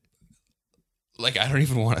speak? Like I don't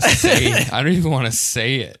even want to say. I don't even want to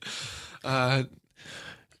say it. I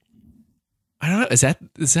don't know. Is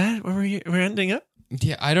that where we're ending up?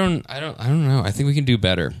 Yeah, I don't know. I think we can do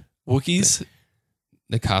better. Wookiees.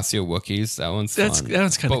 Nicasio Wookiees. That one's fun. That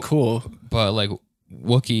one's kind of cool. But like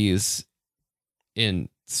Wookiees in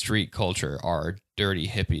street culture are dirty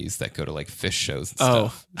hippies that go to like fish shows and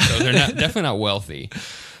stuff. So they're definitely not wealthy.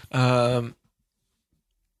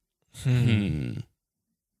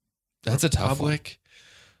 That's a tough one.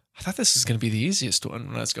 I thought this was going to be the easiest one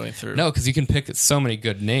when I was going through. No, because you can pick so many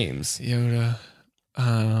good names. Yoda,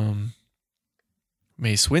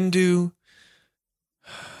 Mace Windu.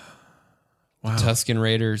 Wow. Tusken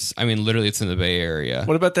Raiders. I mean, literally, it's in the Bay Area.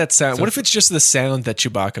 What about that sound? What if it's just the sound that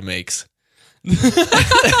Chewbacca makes? The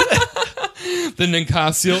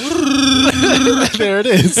Nicasio. There it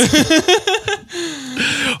is.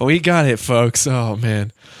 We got it, folks. Oh,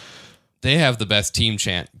 man. They have the best team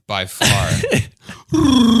chant by far.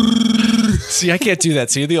 See, I can't do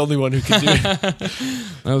that. So you're the only one who can do it.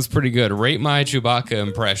 That was pretty good. Rate my Chewbacca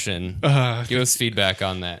impression. Give us feedback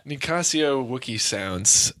on that. Nicasio Wookiee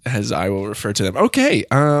sounds, as I will refer to them. Okay,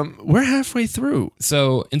 we're halfway through.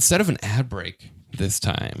 So instead of an ad break this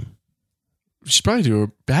time, we should probably do a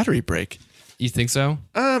battery break. You think so?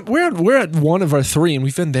 We're at one of our three, and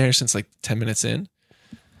we've been there since like 10 minutes in.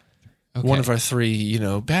 Okay. One of our three,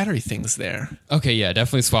 battery things there. Okay, yeah,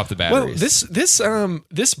 definitely swap the batteries. Well,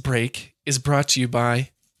 this break is brought to you by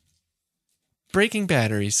Breaking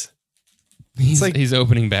Batteries. He's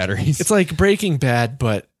opening batteries. It's like Breaking Bad,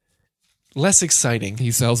 but less exciting.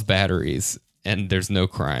 He sells batteries, and there's no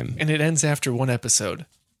crime. And it ends after one episode.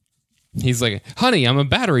 He's like, honey, I'm a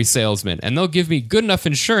battery salesman, and they'll give me good enough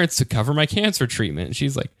insurance to cover my cancer treatment. And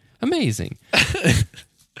she's like, amazing.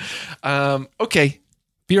 Okay.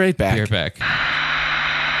 Be right back. Be right back.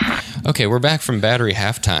 Okay, we're back from battery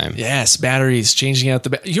halftime. Yes, batteries, changing out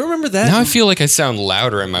the You remember that? Now I feel like I sound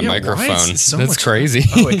louder in my microphone. That's crazy.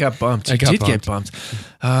 Oh, it got bumped. It did get bumped.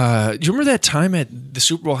 Do you remember that time at the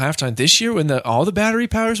Super Bowl halftime this year when all the battery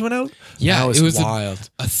powers went out? Yeah, it was wild.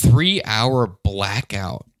 A 3-hour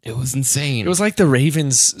blackout. It was insane. It was like the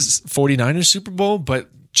Ravens 49ers Super Bowl, but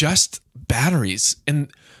just batteries. And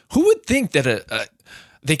who would think that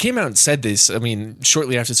they came out and said this,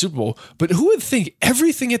 shortly after the Super Bowl, but who would think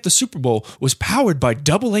everything at the Super Bowl was powered by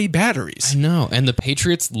AA batteries? I know. And the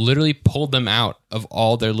Patriots literally pulled them out of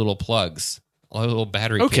all their little plugs, all their little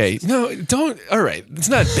battery cases. No, don't. All right. It's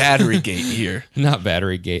not battery gate here. Not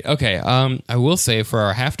battery gate. Okay. I will say for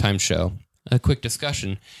our halftime show, a quick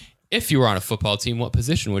discussion. If you were on a football team, what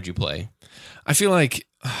position would you play? I feel like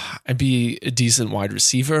I'd be a decent wide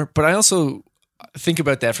receiver, but I also think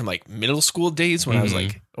about that from like middle school days when I was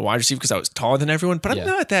like a wide receiver because I was taller than everyone, but I'm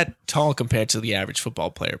not that tall compared to the average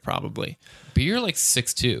football player probably. But you're like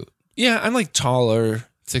 6'2". Yeah, I'm like taller.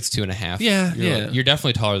 6'2 and a half. Yeah, You're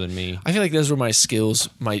definitely taller than me. I feel like those were my skills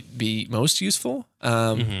might be most useful.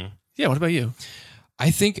 Yeah, what about you? I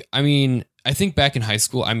think back in high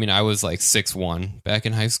school, I was like 6'1" back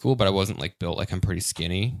in high school, but I wasn't like built like I'm pretty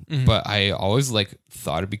skinny. But I always like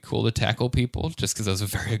thought it'd be cool to tackle people just because I was a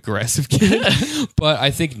very aggressive kid. But I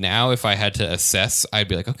think now if I had to assess, I'd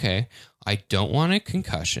be like, okay, I don't want a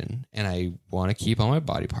concussion and I want to keep all my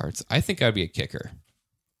body parts. I think I'd be a kicker.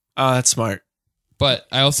 That's smart. But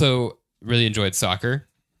I also really enjoyed soccer.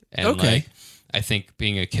 And I think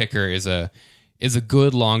being a kicker is a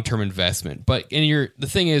good long-term investment. But the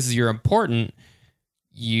thing is you're important.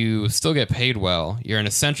 You still get paid well. You're an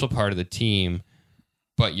essential part of the team,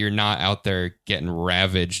 but you're not out there getting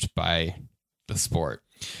ravaged by the sport.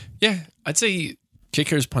 Yeah, I'd say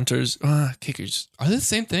kickers, punters, kickers. Are they the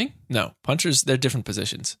same thing? No, punters, they're different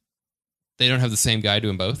positions. They don't have the same guy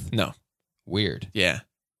doing both? No. Weird. Yeah.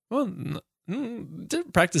 Well,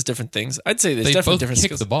 practice different things. I'd say there's definitely different kick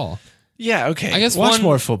skills. the ball. Yeah, okay. I guess watch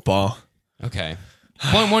more football. Okay.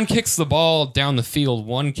 One kicks the ball down the field.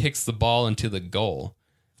 One kicks the ball into the goal.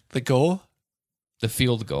 The goal? The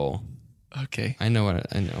field goal. Okay. I know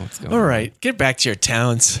what's going on. All right. Get back to your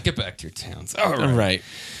towns. Get back to your towns. All right.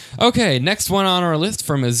 Okay. Next one on our list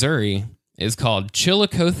from Missouri is called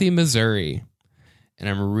Chillicothe, Missouri. And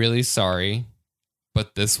I'm really sorry,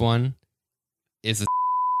 but this one is a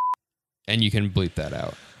and you can bleep that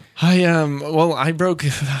out. I broke,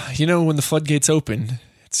 when the floodgates open,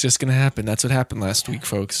 it's just going to happen. That's what happened last week,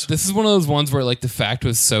 folks. This is one of those ones where like the fact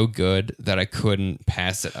was so good that I couldn't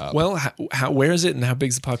pass it up. Well, where is it and how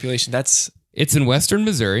big's the population? It's in western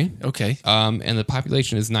Missouri. Okay. And the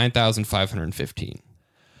population is 9,515.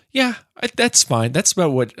 Yeah, that's fine. That's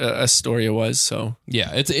about what Astoria was. So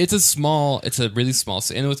yeah, it's a really small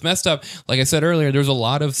city. And what's messed up, like I said earlier, there's a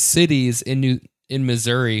lot of cities in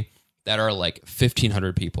Missouri that are like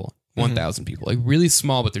 1,500 people, 1,000 people, like really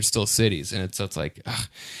small, but they're still cities. And it's like, ugh.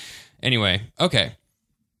 Anyway, okay,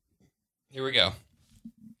 here we go.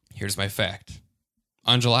 Here's my fact.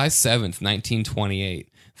 On July 7th, 1928,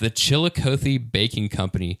 the Chillicothe Baking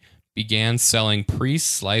Company began selling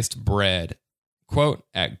pre-sliced bread, quote,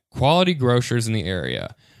 at quality grocers in the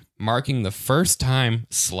area, marking the first time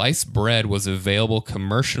sliced bread was available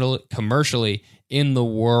commercially in the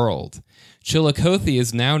world. Chillicothe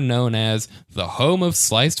is now known as the home of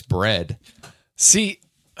sliced bread. See,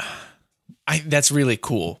 that's really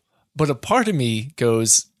cool. But a part of me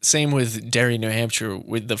goes, same with Derry, New Hampshire,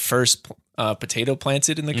 with the first potato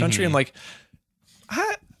planted in the country. I'm like,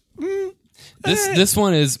 This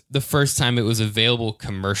one is the first time it was available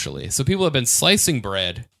commercially. So people have been slicing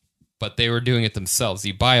bread, but they were doing it themselves.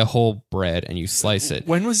 You buy a whole bread and you slice it.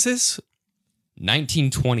 When was this?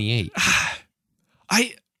 1928.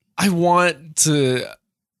 I want to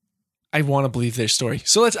believe their story.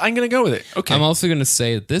 So I'm going to go with it. Okay. I'm also going to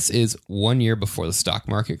say that this is 1 year before the stock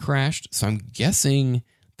market crashed. So I'm guessing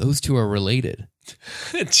those two are related.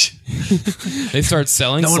 They start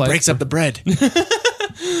selling. No one breaks up the bread.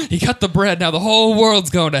 He cut the bread. Now the whole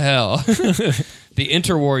world's going to hell. The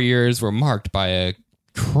interwar years were marked by a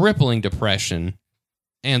crippling depression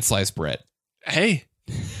and sliced bread. Hey.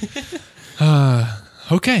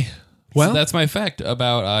 Okay. Well, so that's my fact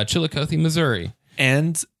about Chillicothe, Missouri.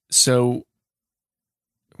 And so,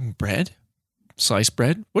 bread? Sliced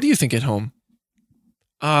bread? What do you think at home?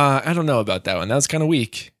 I don't know about that one. That was kind of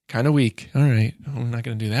weak. All right. I'm not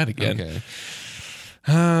going to do that again. Okay.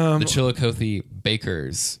 The Chillicothe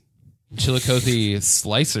Bakers. Chillicothe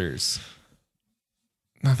Slicers.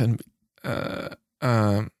 Nothing. The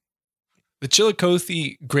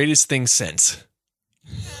Chillicothe Greatest Thing Since.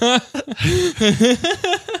 I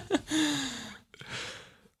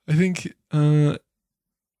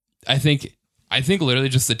think literally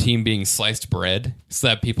just the team being sliced bread, so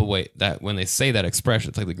that people that when they say that expression,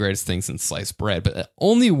 it's like the greatest thing since sliced bread. But it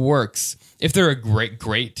only works if they're a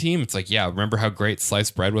great team. It's like, yeah, remember how great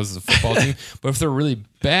sliced bread was as a football team? But if they're a really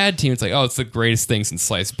bad team, it's like, oh, it's the greatest thing since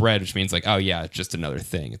sliced bread, which means like, oh yeah, it's just another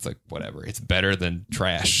thing. It's like, whatever. It's better than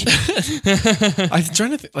trash. I'm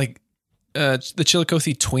trying to think, like, the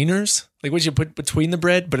Chillicothe Tweeners, like what you put between the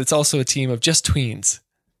bread, but it's also a team of just tweens.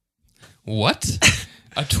 What?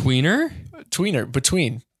 A tweener? Tweener,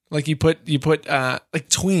 between. Like you put like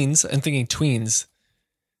tweens. I'm thinking tweens.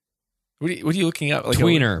 What are you looking at? Like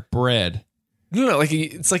tweener, bread. No, like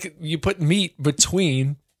it's like you put meat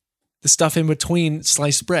between the stuff in between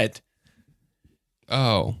sliced bread.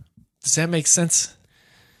 Oh. Does that make sense?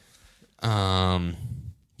 Yeah,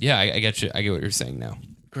 I get you. I get what you're saying now.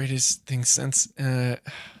 Greatest thing since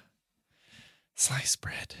sliced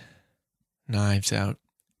bread. Knives Out.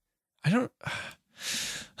 I don't.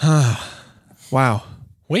 Wow.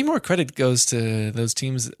 Way more credit goes to those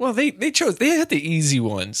teams. Well, they had the easy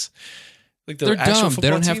ones. Like they're dumb. They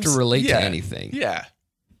don't have to relate to anything. Yeah.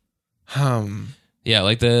 Yeah,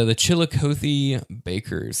 like the Chillicothe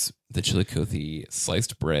Bakers, the Chillicothe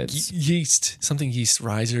sliced breads. Yeast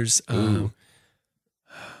risers. The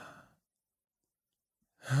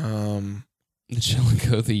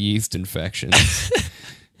Chillicothe yeast infection.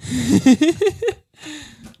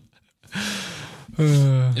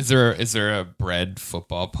 Is there a bread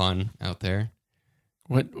football pun out there?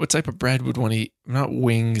 What type of bread would one eat? Not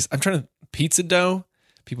wings. I'm trying to pizza dough.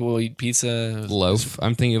 People will eat pizza. Loaf.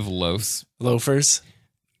 I'm thinking of loaves. Loafers.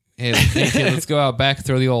 Hey, let's go out back,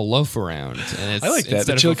 throw the old loaf around. And it's, I like that.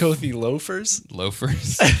 The Chillicothe loafers.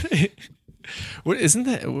 Loafers. What isn't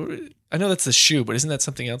that? I know that's the shoe, but isn't that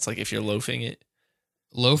something else? Like if you're loafing it.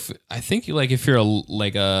 Loaf. I think like if you're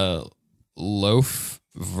a loaf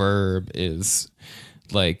verb is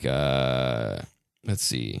like let's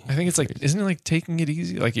see. I think it's like, isn't it like taking it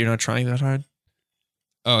easy? Like you're not trying that hard.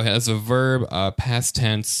 Oh, it has a verb, past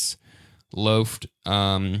tense, loafed,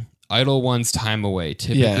 idle one's time away,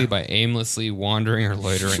 typically by aimlessly wandering or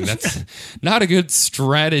loitering. That's not a good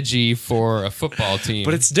strategy for a football team.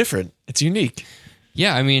 But it's different. It's unique.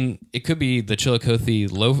 Yeah, I mean, it could be the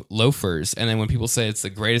Chillicothe loafers, and then when people say it's the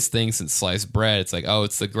greatest thing since sliced bread, it's like, oh,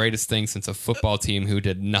 it's the greatest thing since a football team who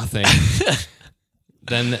did nothing.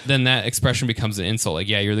 then that expression becomes an insult. Like,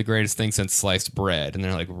 yeah, you're the greatest thing since sliced bread. And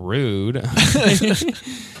they're like, rude.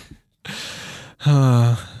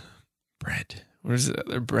 Bread. What is it?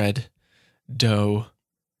 Other bread, dough,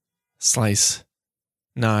 slice,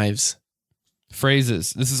 knives.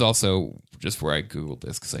 Phrases. This is also just where I Googled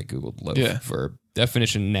this because I Googled loaf for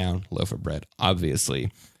definition noun, loaf of bread,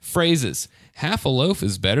 obviously. Phrases. Half a loaf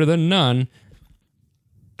is better than none.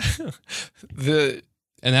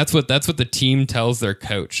 And that's what the team tells their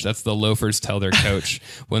coach. That's the loafers tell their coach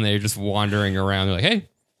when they're just wandering around. They're like, hey,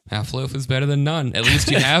 half loaf is better than none. At least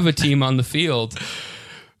you have a team on the field.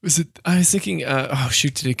 I was thinking,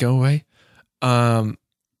 did it go away? The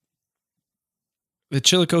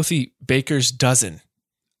Chillicothe Baker's Dozen.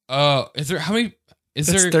 Oh, is there how many? Is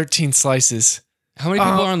That's there 13 slices? How many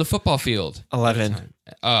people are on the football field? 11.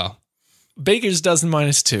 Oh, Baker's Dozen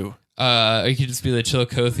minus 2. It could just be the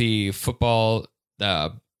Chillicothe football.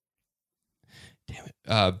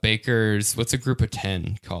 Baker's. What's a group of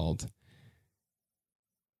 10 called?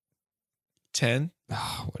 10.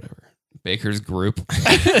 Oh, whatever. Baker's group.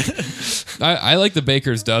 I like the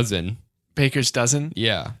Baker's Dozen. Baker's Dozen?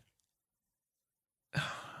 Yeah.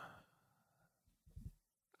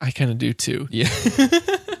 I kind of do too. Yeah.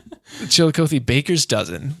 Chillicothe Baker's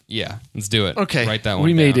Dozen. Yeah. Let's do it. Okay. Write that one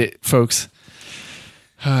We down. made it, folks.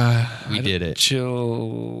 We did it.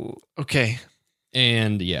 Okay.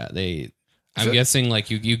 And yeah, I'm guessing like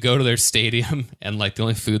you go to their stadium and like the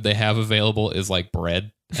only food they have available is like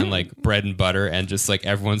bread and like bread and butter, and just like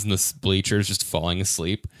everyone's in the bleachers just falling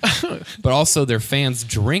asleep. But also their fans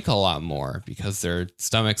drink a lot more because their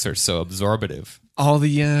stomachs are so absorbative. All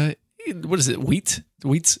the what is it? Wheat's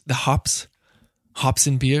the hops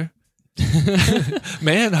in beer.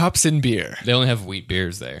 Man, hops in beer. They only have wheat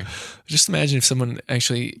beers there. Just imagine if someone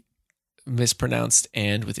actually mispronounced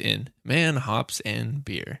 "and" with "in." Man, hops and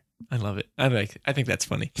beer. I love it. I think that's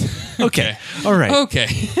funny. Okay. All right.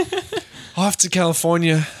 Okay. Off to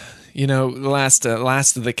California. You know, the last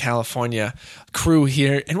of the California crew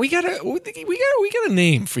here, and we got a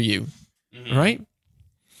name for you, right?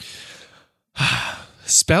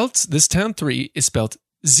 Spelt this town 3 is spelled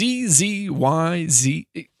ZZYZX.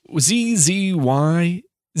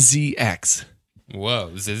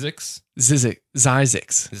 Whoa, Zizix?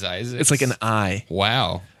 Zizix. It's like an I.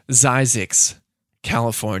 Wow. Zizix,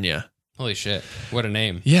 California. Holy shit. What a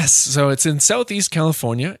name. Yes. So it's in Southeast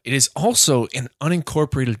California. It is also an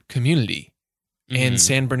unincorporated community in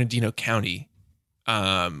San Bernardino County,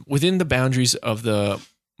 within the boundaries of the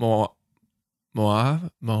Mojave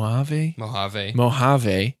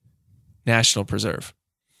National Preserve.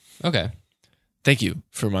 Okay. Thank you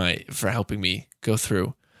for helping me go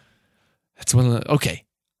through. That's one of the, okay.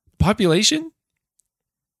 Population,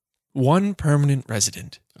 1 permanent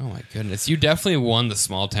resident. Oh my goodness. You definitely won the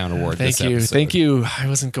small town award this episode. Thank you. I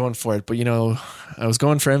wasn't going for it, but I was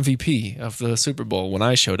going for MVP of the Super Bowl when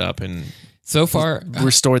I showed up and so far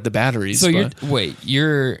restored the batteries. So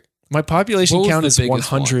my population count is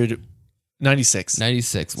 196.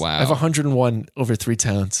 96. Wow. I have 101 over 3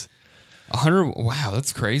 towns. 100. Wow,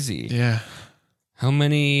 that's crazy. Yeah. How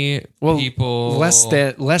many people less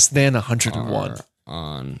than 101 are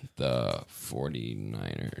on the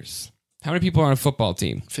 49ers? How many people are on a football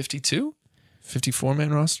team? 52?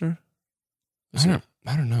 54-man roster? I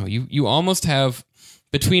don't know. You almost have,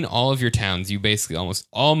 between all of your towns, you basically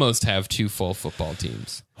almost have 2 full football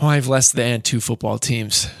teams. Oh, I have less than 2 football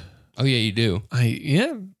teams. Oh yeah, you do.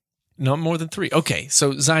 Not more than 3. Okay,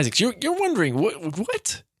 so Zizix, you're wondering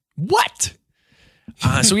what?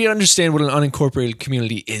 So we understand what an unincorporated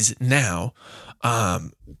community is now,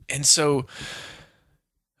 and so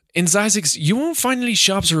in Zizix, you won't find any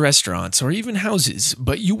shops or restaurants or even houses,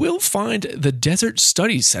 but you will find the Desert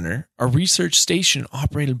Studies Center, a research station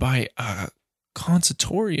operated by a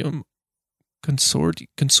consortium.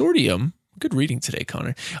 Good reading today,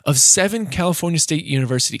 Connor. Of 7 California State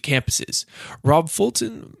University campuses. Rob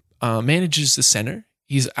Fulton manages the center.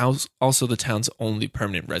 He's also the town's only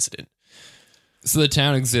permanent resident. So the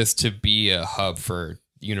town exists to be a hub for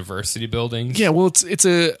university buildings? Yeah, well, it's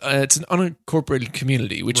an unincorporated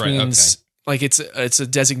community, which means like it's a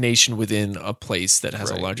designation within a place that has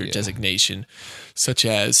a larger designation, such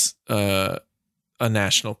as a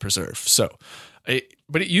national preserve. So,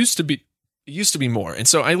 but it used to be more. And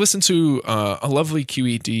so I listened to a lovely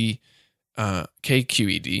QED,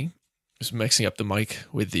 KQED. Just mixing up the mic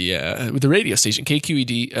with the radio station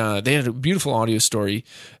KQED. They had a beautiful audio story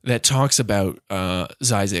that talks about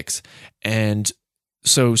Zizix, and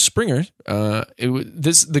so Springer.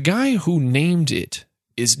 The guy who named it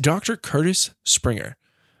is Dr. Curtis Springer,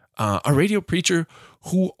 a radio preacher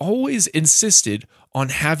who always insisted on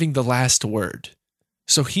having the last word.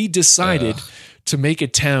 So he decided to make a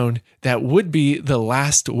town that would be the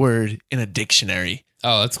last word in a dictionary.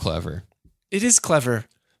 Oh, that's clever. It is clever.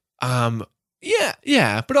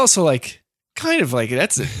 Yeah, but also like kind of like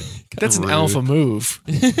that's an rude. alpha move.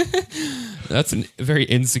 That's a very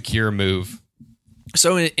insecure move.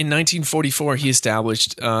 So in 1944, he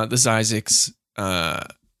established the Zzyzx.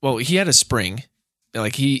 Well, he had a spring.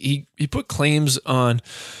 Like he put claims on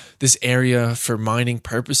this area for mining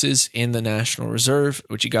purposes in the National Reserve,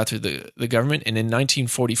 which he got through the government. And in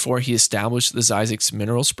 1944, he established the Zzyzx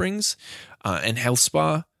Mineral Springs and Health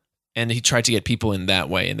Spa. And he tried to get people in that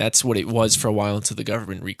way. And that's what it was for a while until the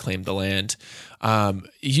government reclaimed the land.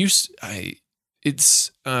 He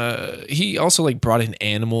also like brought in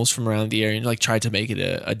animals from around the area and like tried to make it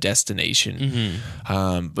a destination.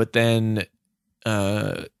 Mm-hmm. But then,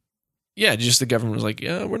 just the government was like,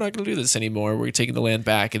 yeah, we're not going to do this anymore. We're taking the land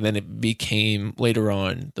back. And then it became later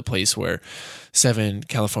on the place where 7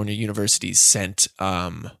 California universities sent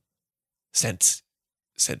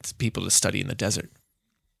people to study in the desert.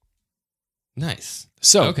 Nice.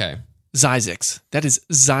 So, okay. Zzyzx. That is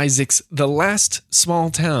Zzyzx, the last small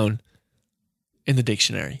town in the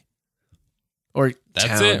dictionary. Or that's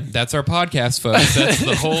town. it. That's our podcast, folks. That's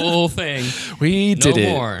the whole thing. We did it.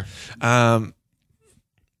 No more.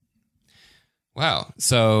 Wow.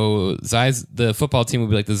 So the football team would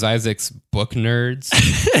be like the Zzyzx book nerds.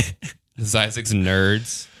 The Zzyzx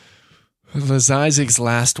nerds. The Zzyzx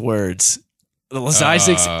last words. The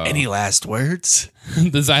Zzyzx any last words?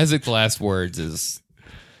 The Zzyzx last words is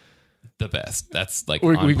the best. That's like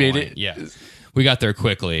we made it. Yeah. We got there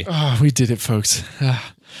quickly. Oh, we did it, folks.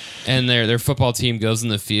 And their football team goes in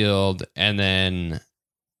the field, and then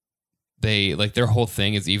they like their whole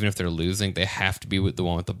thing is even if they're losing, they have to be with the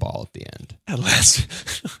one with the ball at the end. At last.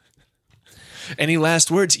 Any last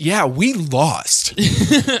words? Yeah, we lost.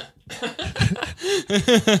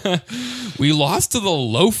 We lost to the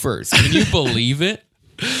Loafers. Can you believe it?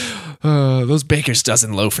 Those baker's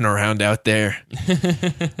dozen loafing around out there.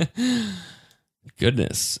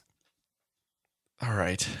 Goodness. All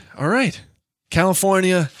right.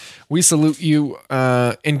 California, we salute you.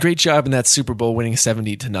 And great job in that Super Bowl winning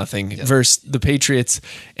 70-0 versus the Patriots.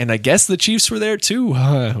 And I guess the Chiefs were there too.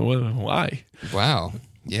 Why? Wow.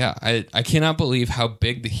 Yeah, I cannot believe how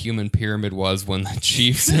big the human pyramid was when the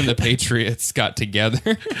Chiefs and the Patriots got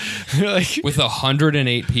together. Like, with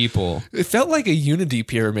 108 people. It felt like a unity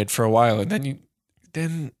pyramid for a while, and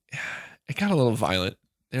then it got a little violent.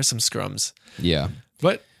 There's some scrums. Yeah.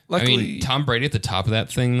 But luckily... I mean, Tom Brady at the top of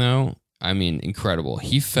that thing, though, I mean, incredible.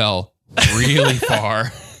 He fell really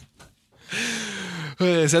far.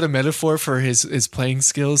 Is that a metaphor for his playing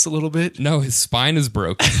skills a little bit? No, his spine is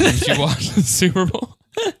broken. Did you watch the Super Bowl?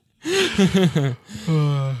 Okay.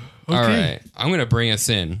 All right. I'm going to bring us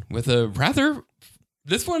in with a rather...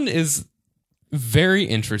 This one is very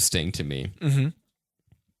interesting to me. Mm-hmm.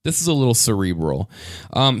 This is a little cerebral.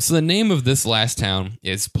 So the name of this last town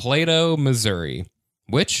is Plato, Missouri,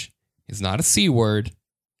 which is not a C word.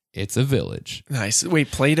 It's a village. Nice.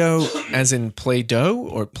 Wait, Plato as in Play-Doh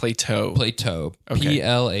or Plato? Plato. Okay.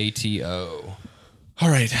 Plato. All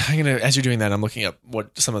right. As you're doing that, I'm looking up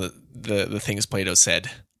what some of the things Plato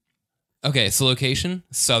said. Okay, so location,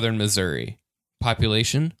 southern Missouri.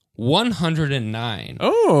 Population, 109.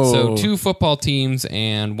 Oh. So 2 football teams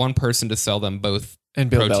and 1 person to sell them both. And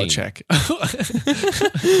Bill protein. Belichick.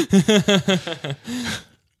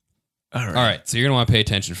 All right. So you're going to want to pay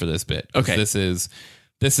attention for this bit. Okay.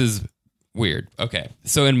 This is weird. Okay.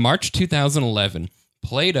 So in March 2011,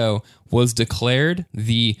 Plato was declared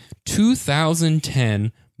the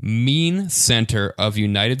 2010 mean center of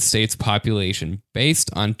United States population based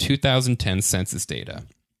on 2010 census data.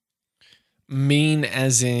 Mean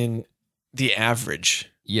as in the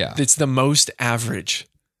average. Yeah. It's the most average.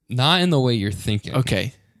 Not in the way you're thinking.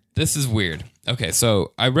 Okay. This is weird. Okay,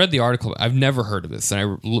 so I read the article. I've never heard of this, and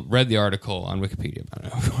I read the article on Wikipedia about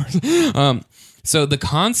it, of course. So the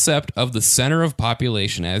concept of the center of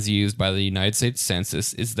population as used by the United States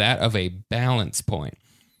Census is that of a balance point.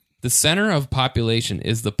 The center of population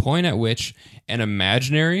is the point at which an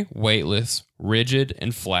imaginary, weightless, rigid,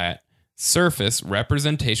 and flat surface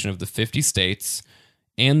representation of the 50 states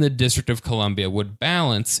and the District of Columbia would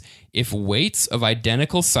balance if weights of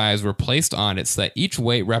identical size were placed on it so that each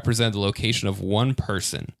weight represented the location of one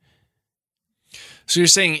person. So you're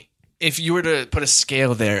saying if you were to put a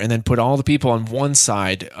scale there and then put all the people on one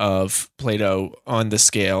side of Plato on the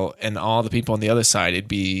scale and all the people on the other side, it'd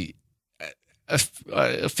be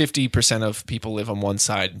 50% of people live on one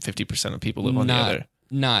side and 50% of people live on the other.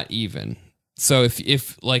 Not even. So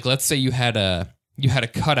if like let's say you had a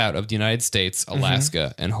cutout of the United States,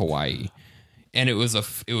 Alaska, and Hawaii, and it was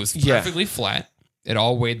Yeah. perfectly flat. It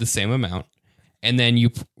all weighed the same amount. And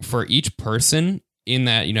then for each person in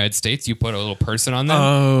that United States, you put a little person on them.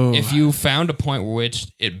 Oh. If you found a point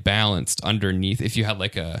which it balanced underneath, if you had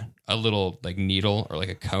like a little like needle or like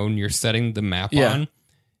a cone you're setting the map on,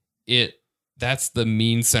 that's the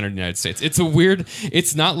mean centered United States.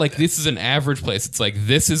 It's not like this is an average place. It's like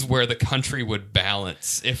this is where the country would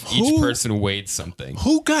balance if each person weighed something.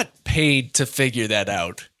 Who got paid to figure that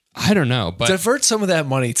out? I don't know, but Divert some of that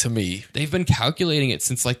money to me. they've been calculating it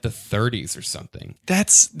since like the 30s or something.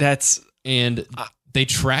 That's And they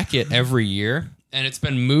track it every year, and it's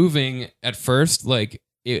been moving at first like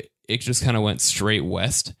it just kind of went straight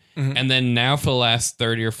west. And then now for the last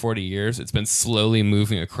 30 or 40 years, it's been slowly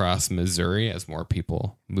moving across Missouri as more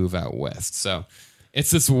people move out west. So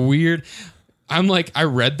it's this weird, I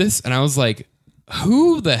read this and I was like,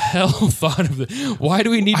 who the hell thought of this? Why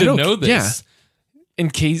do we need to know this? Yeah.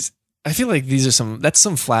 In case, I feel like that's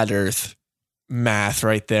some flat earth math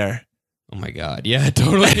right there. Oh my God. Yeah, it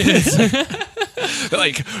totally is.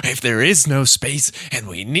 Like, if there is no space and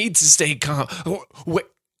we need to stay calm.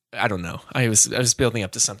 I don't know. I was building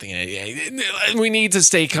up to something. We need to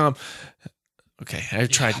stay calm. Okay, I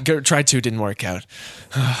tried to, didn't work out.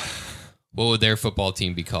 What would their football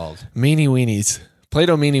team be called? Meanie Weenies.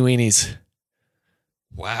 Play-Doh Meanie Weenies.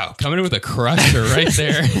 Wow, coming in with a crusher right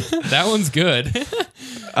there. That one's good.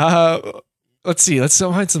 Let's see. Let's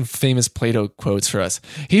find some famous Play-Doh quotes for us.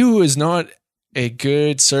 He who is not a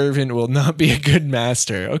good servant will not be a good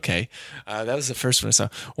master. Okay. That was the first one I saw.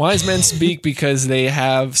 Wise men speak because they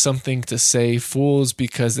have something to say. Fools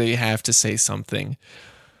because they have to say something.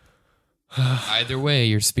 Either way,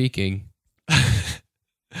 you're speaking.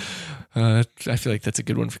 I feel like that's a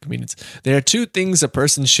good one for comedians. There are two things a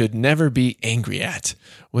person should never be angry at: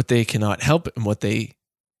 what they cannot help and what they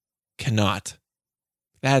cannot.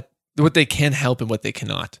 What they can help and what they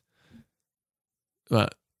cannot.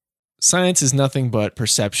 Science is nothing but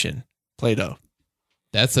perception. Play-Doh.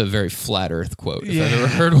 That's a very flat earth quote if I've ever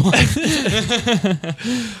heard one.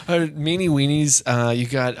 Meanie Weenies. You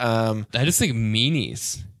got I just think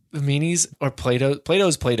meanies. the meanies or Play-Doh. Play-Doh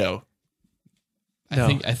is Play-Doh. No.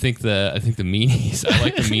 I think the meanies. I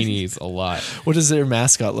like the meanies a lot. What does their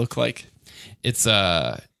mascot look like? It's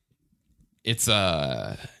oh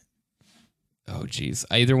geez.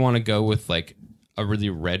 I either want to go with like a really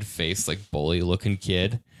red faced like bully looking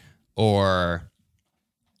kid, or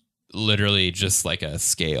literally just like a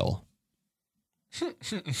scale.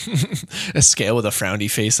 A scale with a frowny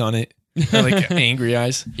face on it, or like angry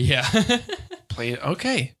eyes. Yeah.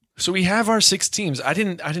 Okay. So we have our 6 teams. I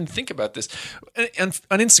didn't think about this. And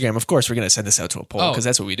on Instagram, of course, we're going to send this out to a poll because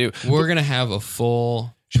that's what we do. We're gonna have a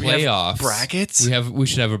full playoffs. Brackets? We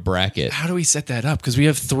should have a bracket. How do we set that up? Because we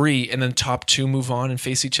have 3, and then top 2 move on and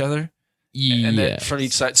face each other. And then from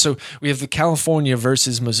each side. So we have the California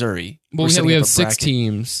versus Missouri. Well, we have 6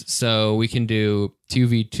 teams, so we can do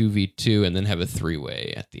 2v2v2 and then have a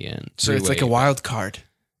 3-way at the end. So it's like a wild card.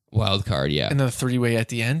 Wild card, yeah. And then a 3-way at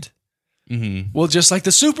the end. Mm-hmm. Well, just like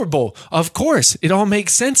the Super Bowl, of course, it all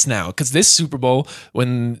makes sense now. Because this Super Bowl,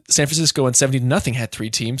 when San Francisco went 70-0 had 3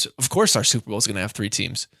 teams, of course our Super Bowl is going to have 3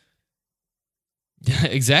 teams.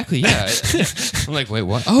 Exactly, yeah. I'm like, wait,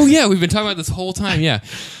 what? Oh, yeah, we've been talking about this whole time, yeah.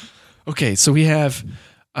 Okay, so we have,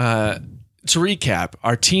 to recap,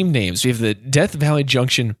 our team names. We have the Death Valley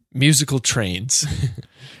Junction musical trains.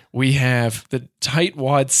 We have the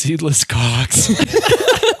Tightwad Seedless Cocks.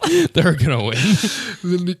 They're going to win.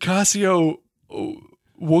 The Nicasio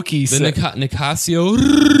Wookiee. The Nicasio.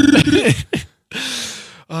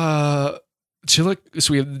 So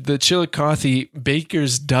we have the Chillicothe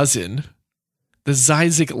Baker's Dozen, the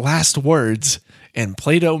Zyzek Last Words, and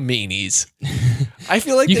Play-Doh Meanies. I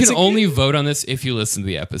feel like you can only vote on this if you listen to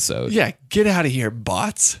the episode. Yeah, get out of here,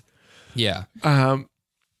 bots. Yeah. I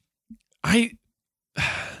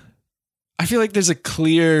feel like there's a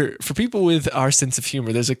clear, for people with our sense of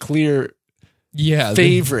humor, there's a clear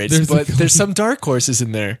favorites, but there's some dark horses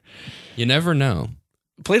in there. You never know.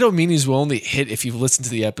 Play-Doh Meanies will only hit if you've listened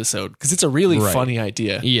to the episode, because it's a really funny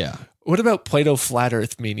idea. Yeah. What about Play-Doh Flat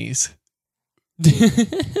Earth Meanies?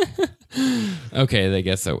 Okay, I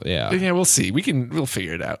guess so. Yeah. Yeah, we'll see. We'll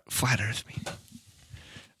figure it out. Flat Earth Meanies.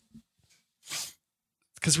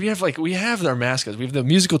 Because we have our mascots. We have the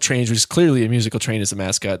musical trains, which is clearly a musical train as a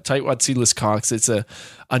mascot. Tightwad Seedless Cocks. It's a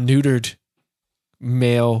neutered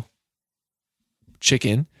male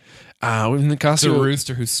chicken. We have the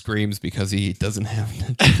rooster who screams because he doesn't have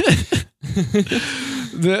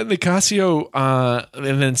the Nicasio, and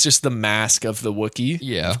then it's just the mask of the Wookiee.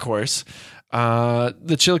 Yeah, of course.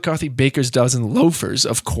 The Chillicothe Baker's Dozen Loafers,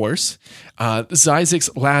 of course.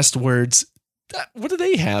 Zyzek's Last Words What do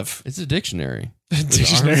they have? It's a dictionary. With arms and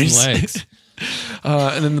Dictionaries. legs.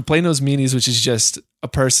 And then the plain nose meanies, which is just a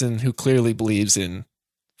person who clearly believes in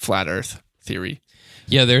flat Earth theory.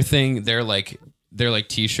 Yeah, they're like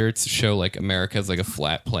t-shirts show like America's like a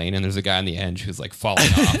flat plane, and there's a guy on the edge who's like falling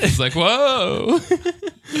off. It's like, whoa.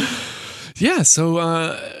 Yeah,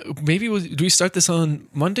 so maybe do we start this on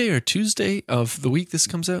Monday or Tuesday of the week this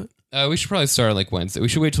comes out? We should probably start like Wednesday. We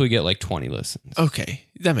should wait till we get like 20 listens. Okay,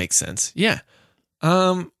 that makes sense. Yeah.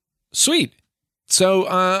 Sweet. So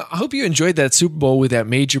I hope you enjoyed that Super Bowl with that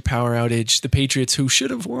major power outage. The Patriots, who should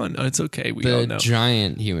have won. It's okay. We all The know.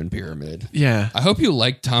 giant human pyramid. Yeah. I hope you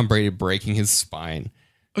like Tom Brady breaking his spine.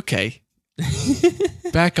 Okay.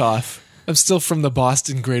 Back off. I'm still from the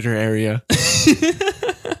Boston greater area.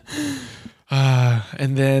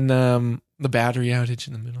 And then the battery outage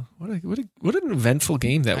in the middle. What an eventful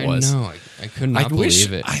game that was. I know. I could not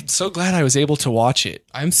believe it. I'm so glad I was able to watch it.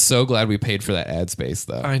 I'm so glad we paid for that ad space,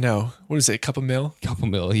 though. I know. What is it? A couple mil? Couple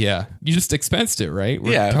mil, yeah. You just expensed it, right?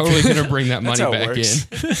 We're Yeah. totally going to bring that That's money how it back works.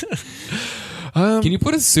 in. Can you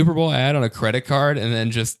put a Super Bowl ad on a credit card and then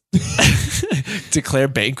just Declare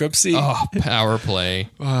bankruptcy. power play?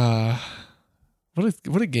 What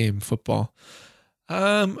a game, football.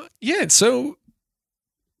 Yeah. So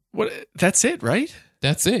what? That's it, right?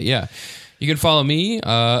 That's it, yeah. You can follow me.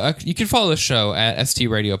 You can follow the show at ST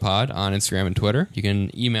Radio Pod on Instagram and Twitter. You can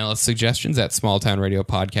email us suggestions at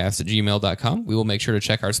smalltownradiopodcast@gmail.com. We will make sure to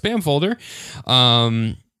check our spam folder.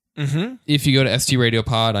 If you go to ST Radio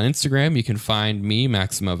Pod on Instagram, you can find me,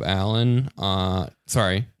 Maxim of Allen.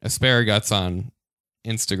 Asparaguts on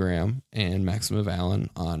Instagram and Maxim of Allen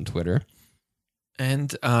on Twitter.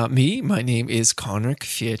 And my name is Connor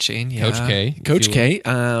Kfiachain. Yeah. Coach K. Coach K.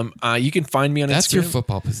 You can find me on That's Instagram. your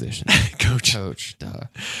football position. Coach. Duh.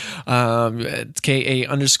 It's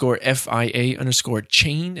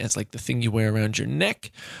KA_FIA_chain. It's like the thing you wear around your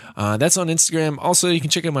neck. That's on Instagram. Also, you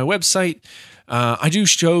can check out my website. I do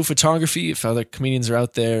show photography. If other comedians are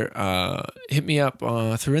out there, hit me up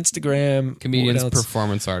through Instagram. Comedians, What else?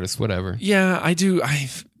 performance artists, whatever. Yeah, I do.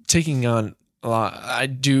 I've taken on a lot. I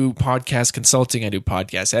do podcast consulting. I do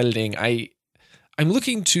podcast editing. I'm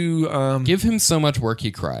looking to Give him so much work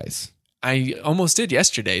he cries. I almost did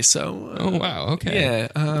yesterday. So Oh, wow. Okay. yeah,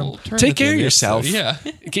 We'll turn take to the care of next yourself. episode.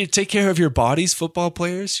 Yeah. Okay, take care of your bodies, football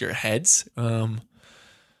players, your heads.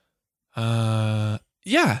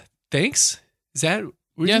 Yeah. Thanks. Is that?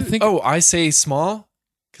 Yeah, I say small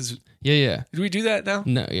because Yeah. did we do that now?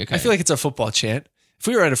 No, okay. I feel like it's a football chant. If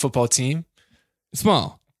we were at a football team,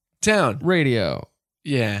 Small. town. Radio.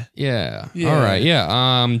 Yeah. Yeah. Yeah. All right.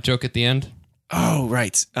 Yeah. Joke at the end. Oh,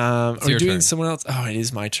 right. Are we your doing turn. someone else? Oh, it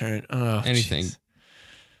is my turn. Oh, Anything. jeez.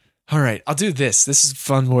 All right. I'll do this. This is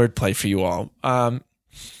fun wordplay for you all. Do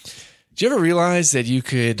you ever realize that you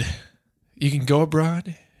can go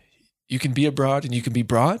abroad, you can be abroad, and you can be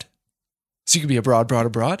broad? So you can be abroad. Do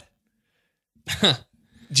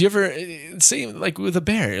you ever say, like with a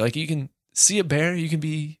bear, like you can see a bear, you can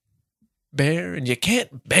be bear, and you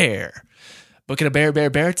can't bear. But can a bear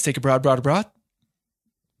to take abroad?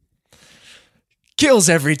 Kills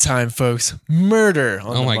every time, folks. Murder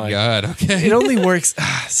on Oh the my mind. God. Okay. It only works.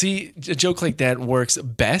 See, a joke like that works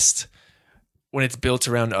best when it's built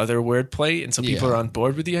around other wordplay, and so people Yeah. are on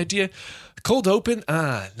board with the idea. Cold open?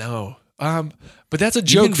 No. But that's a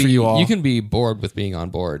joke for you all. You can be bored with being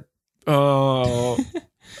on board. Oh,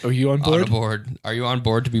 are you on board? On board. Are you on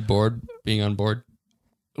board to be bored being on board?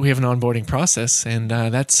 We have an onboarding process, and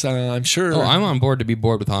that's I'm sure. Oh, I'm on board to be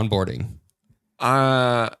bored with onboarding.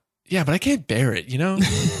 Yeah, but I can't bear it,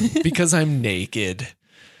 because I'm naked.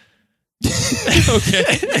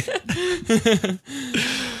 Okay.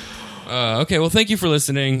 Okay. Well, thank you for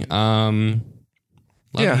listening. Love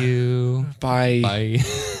Yeah. you. Bye.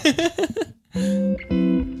 Bye.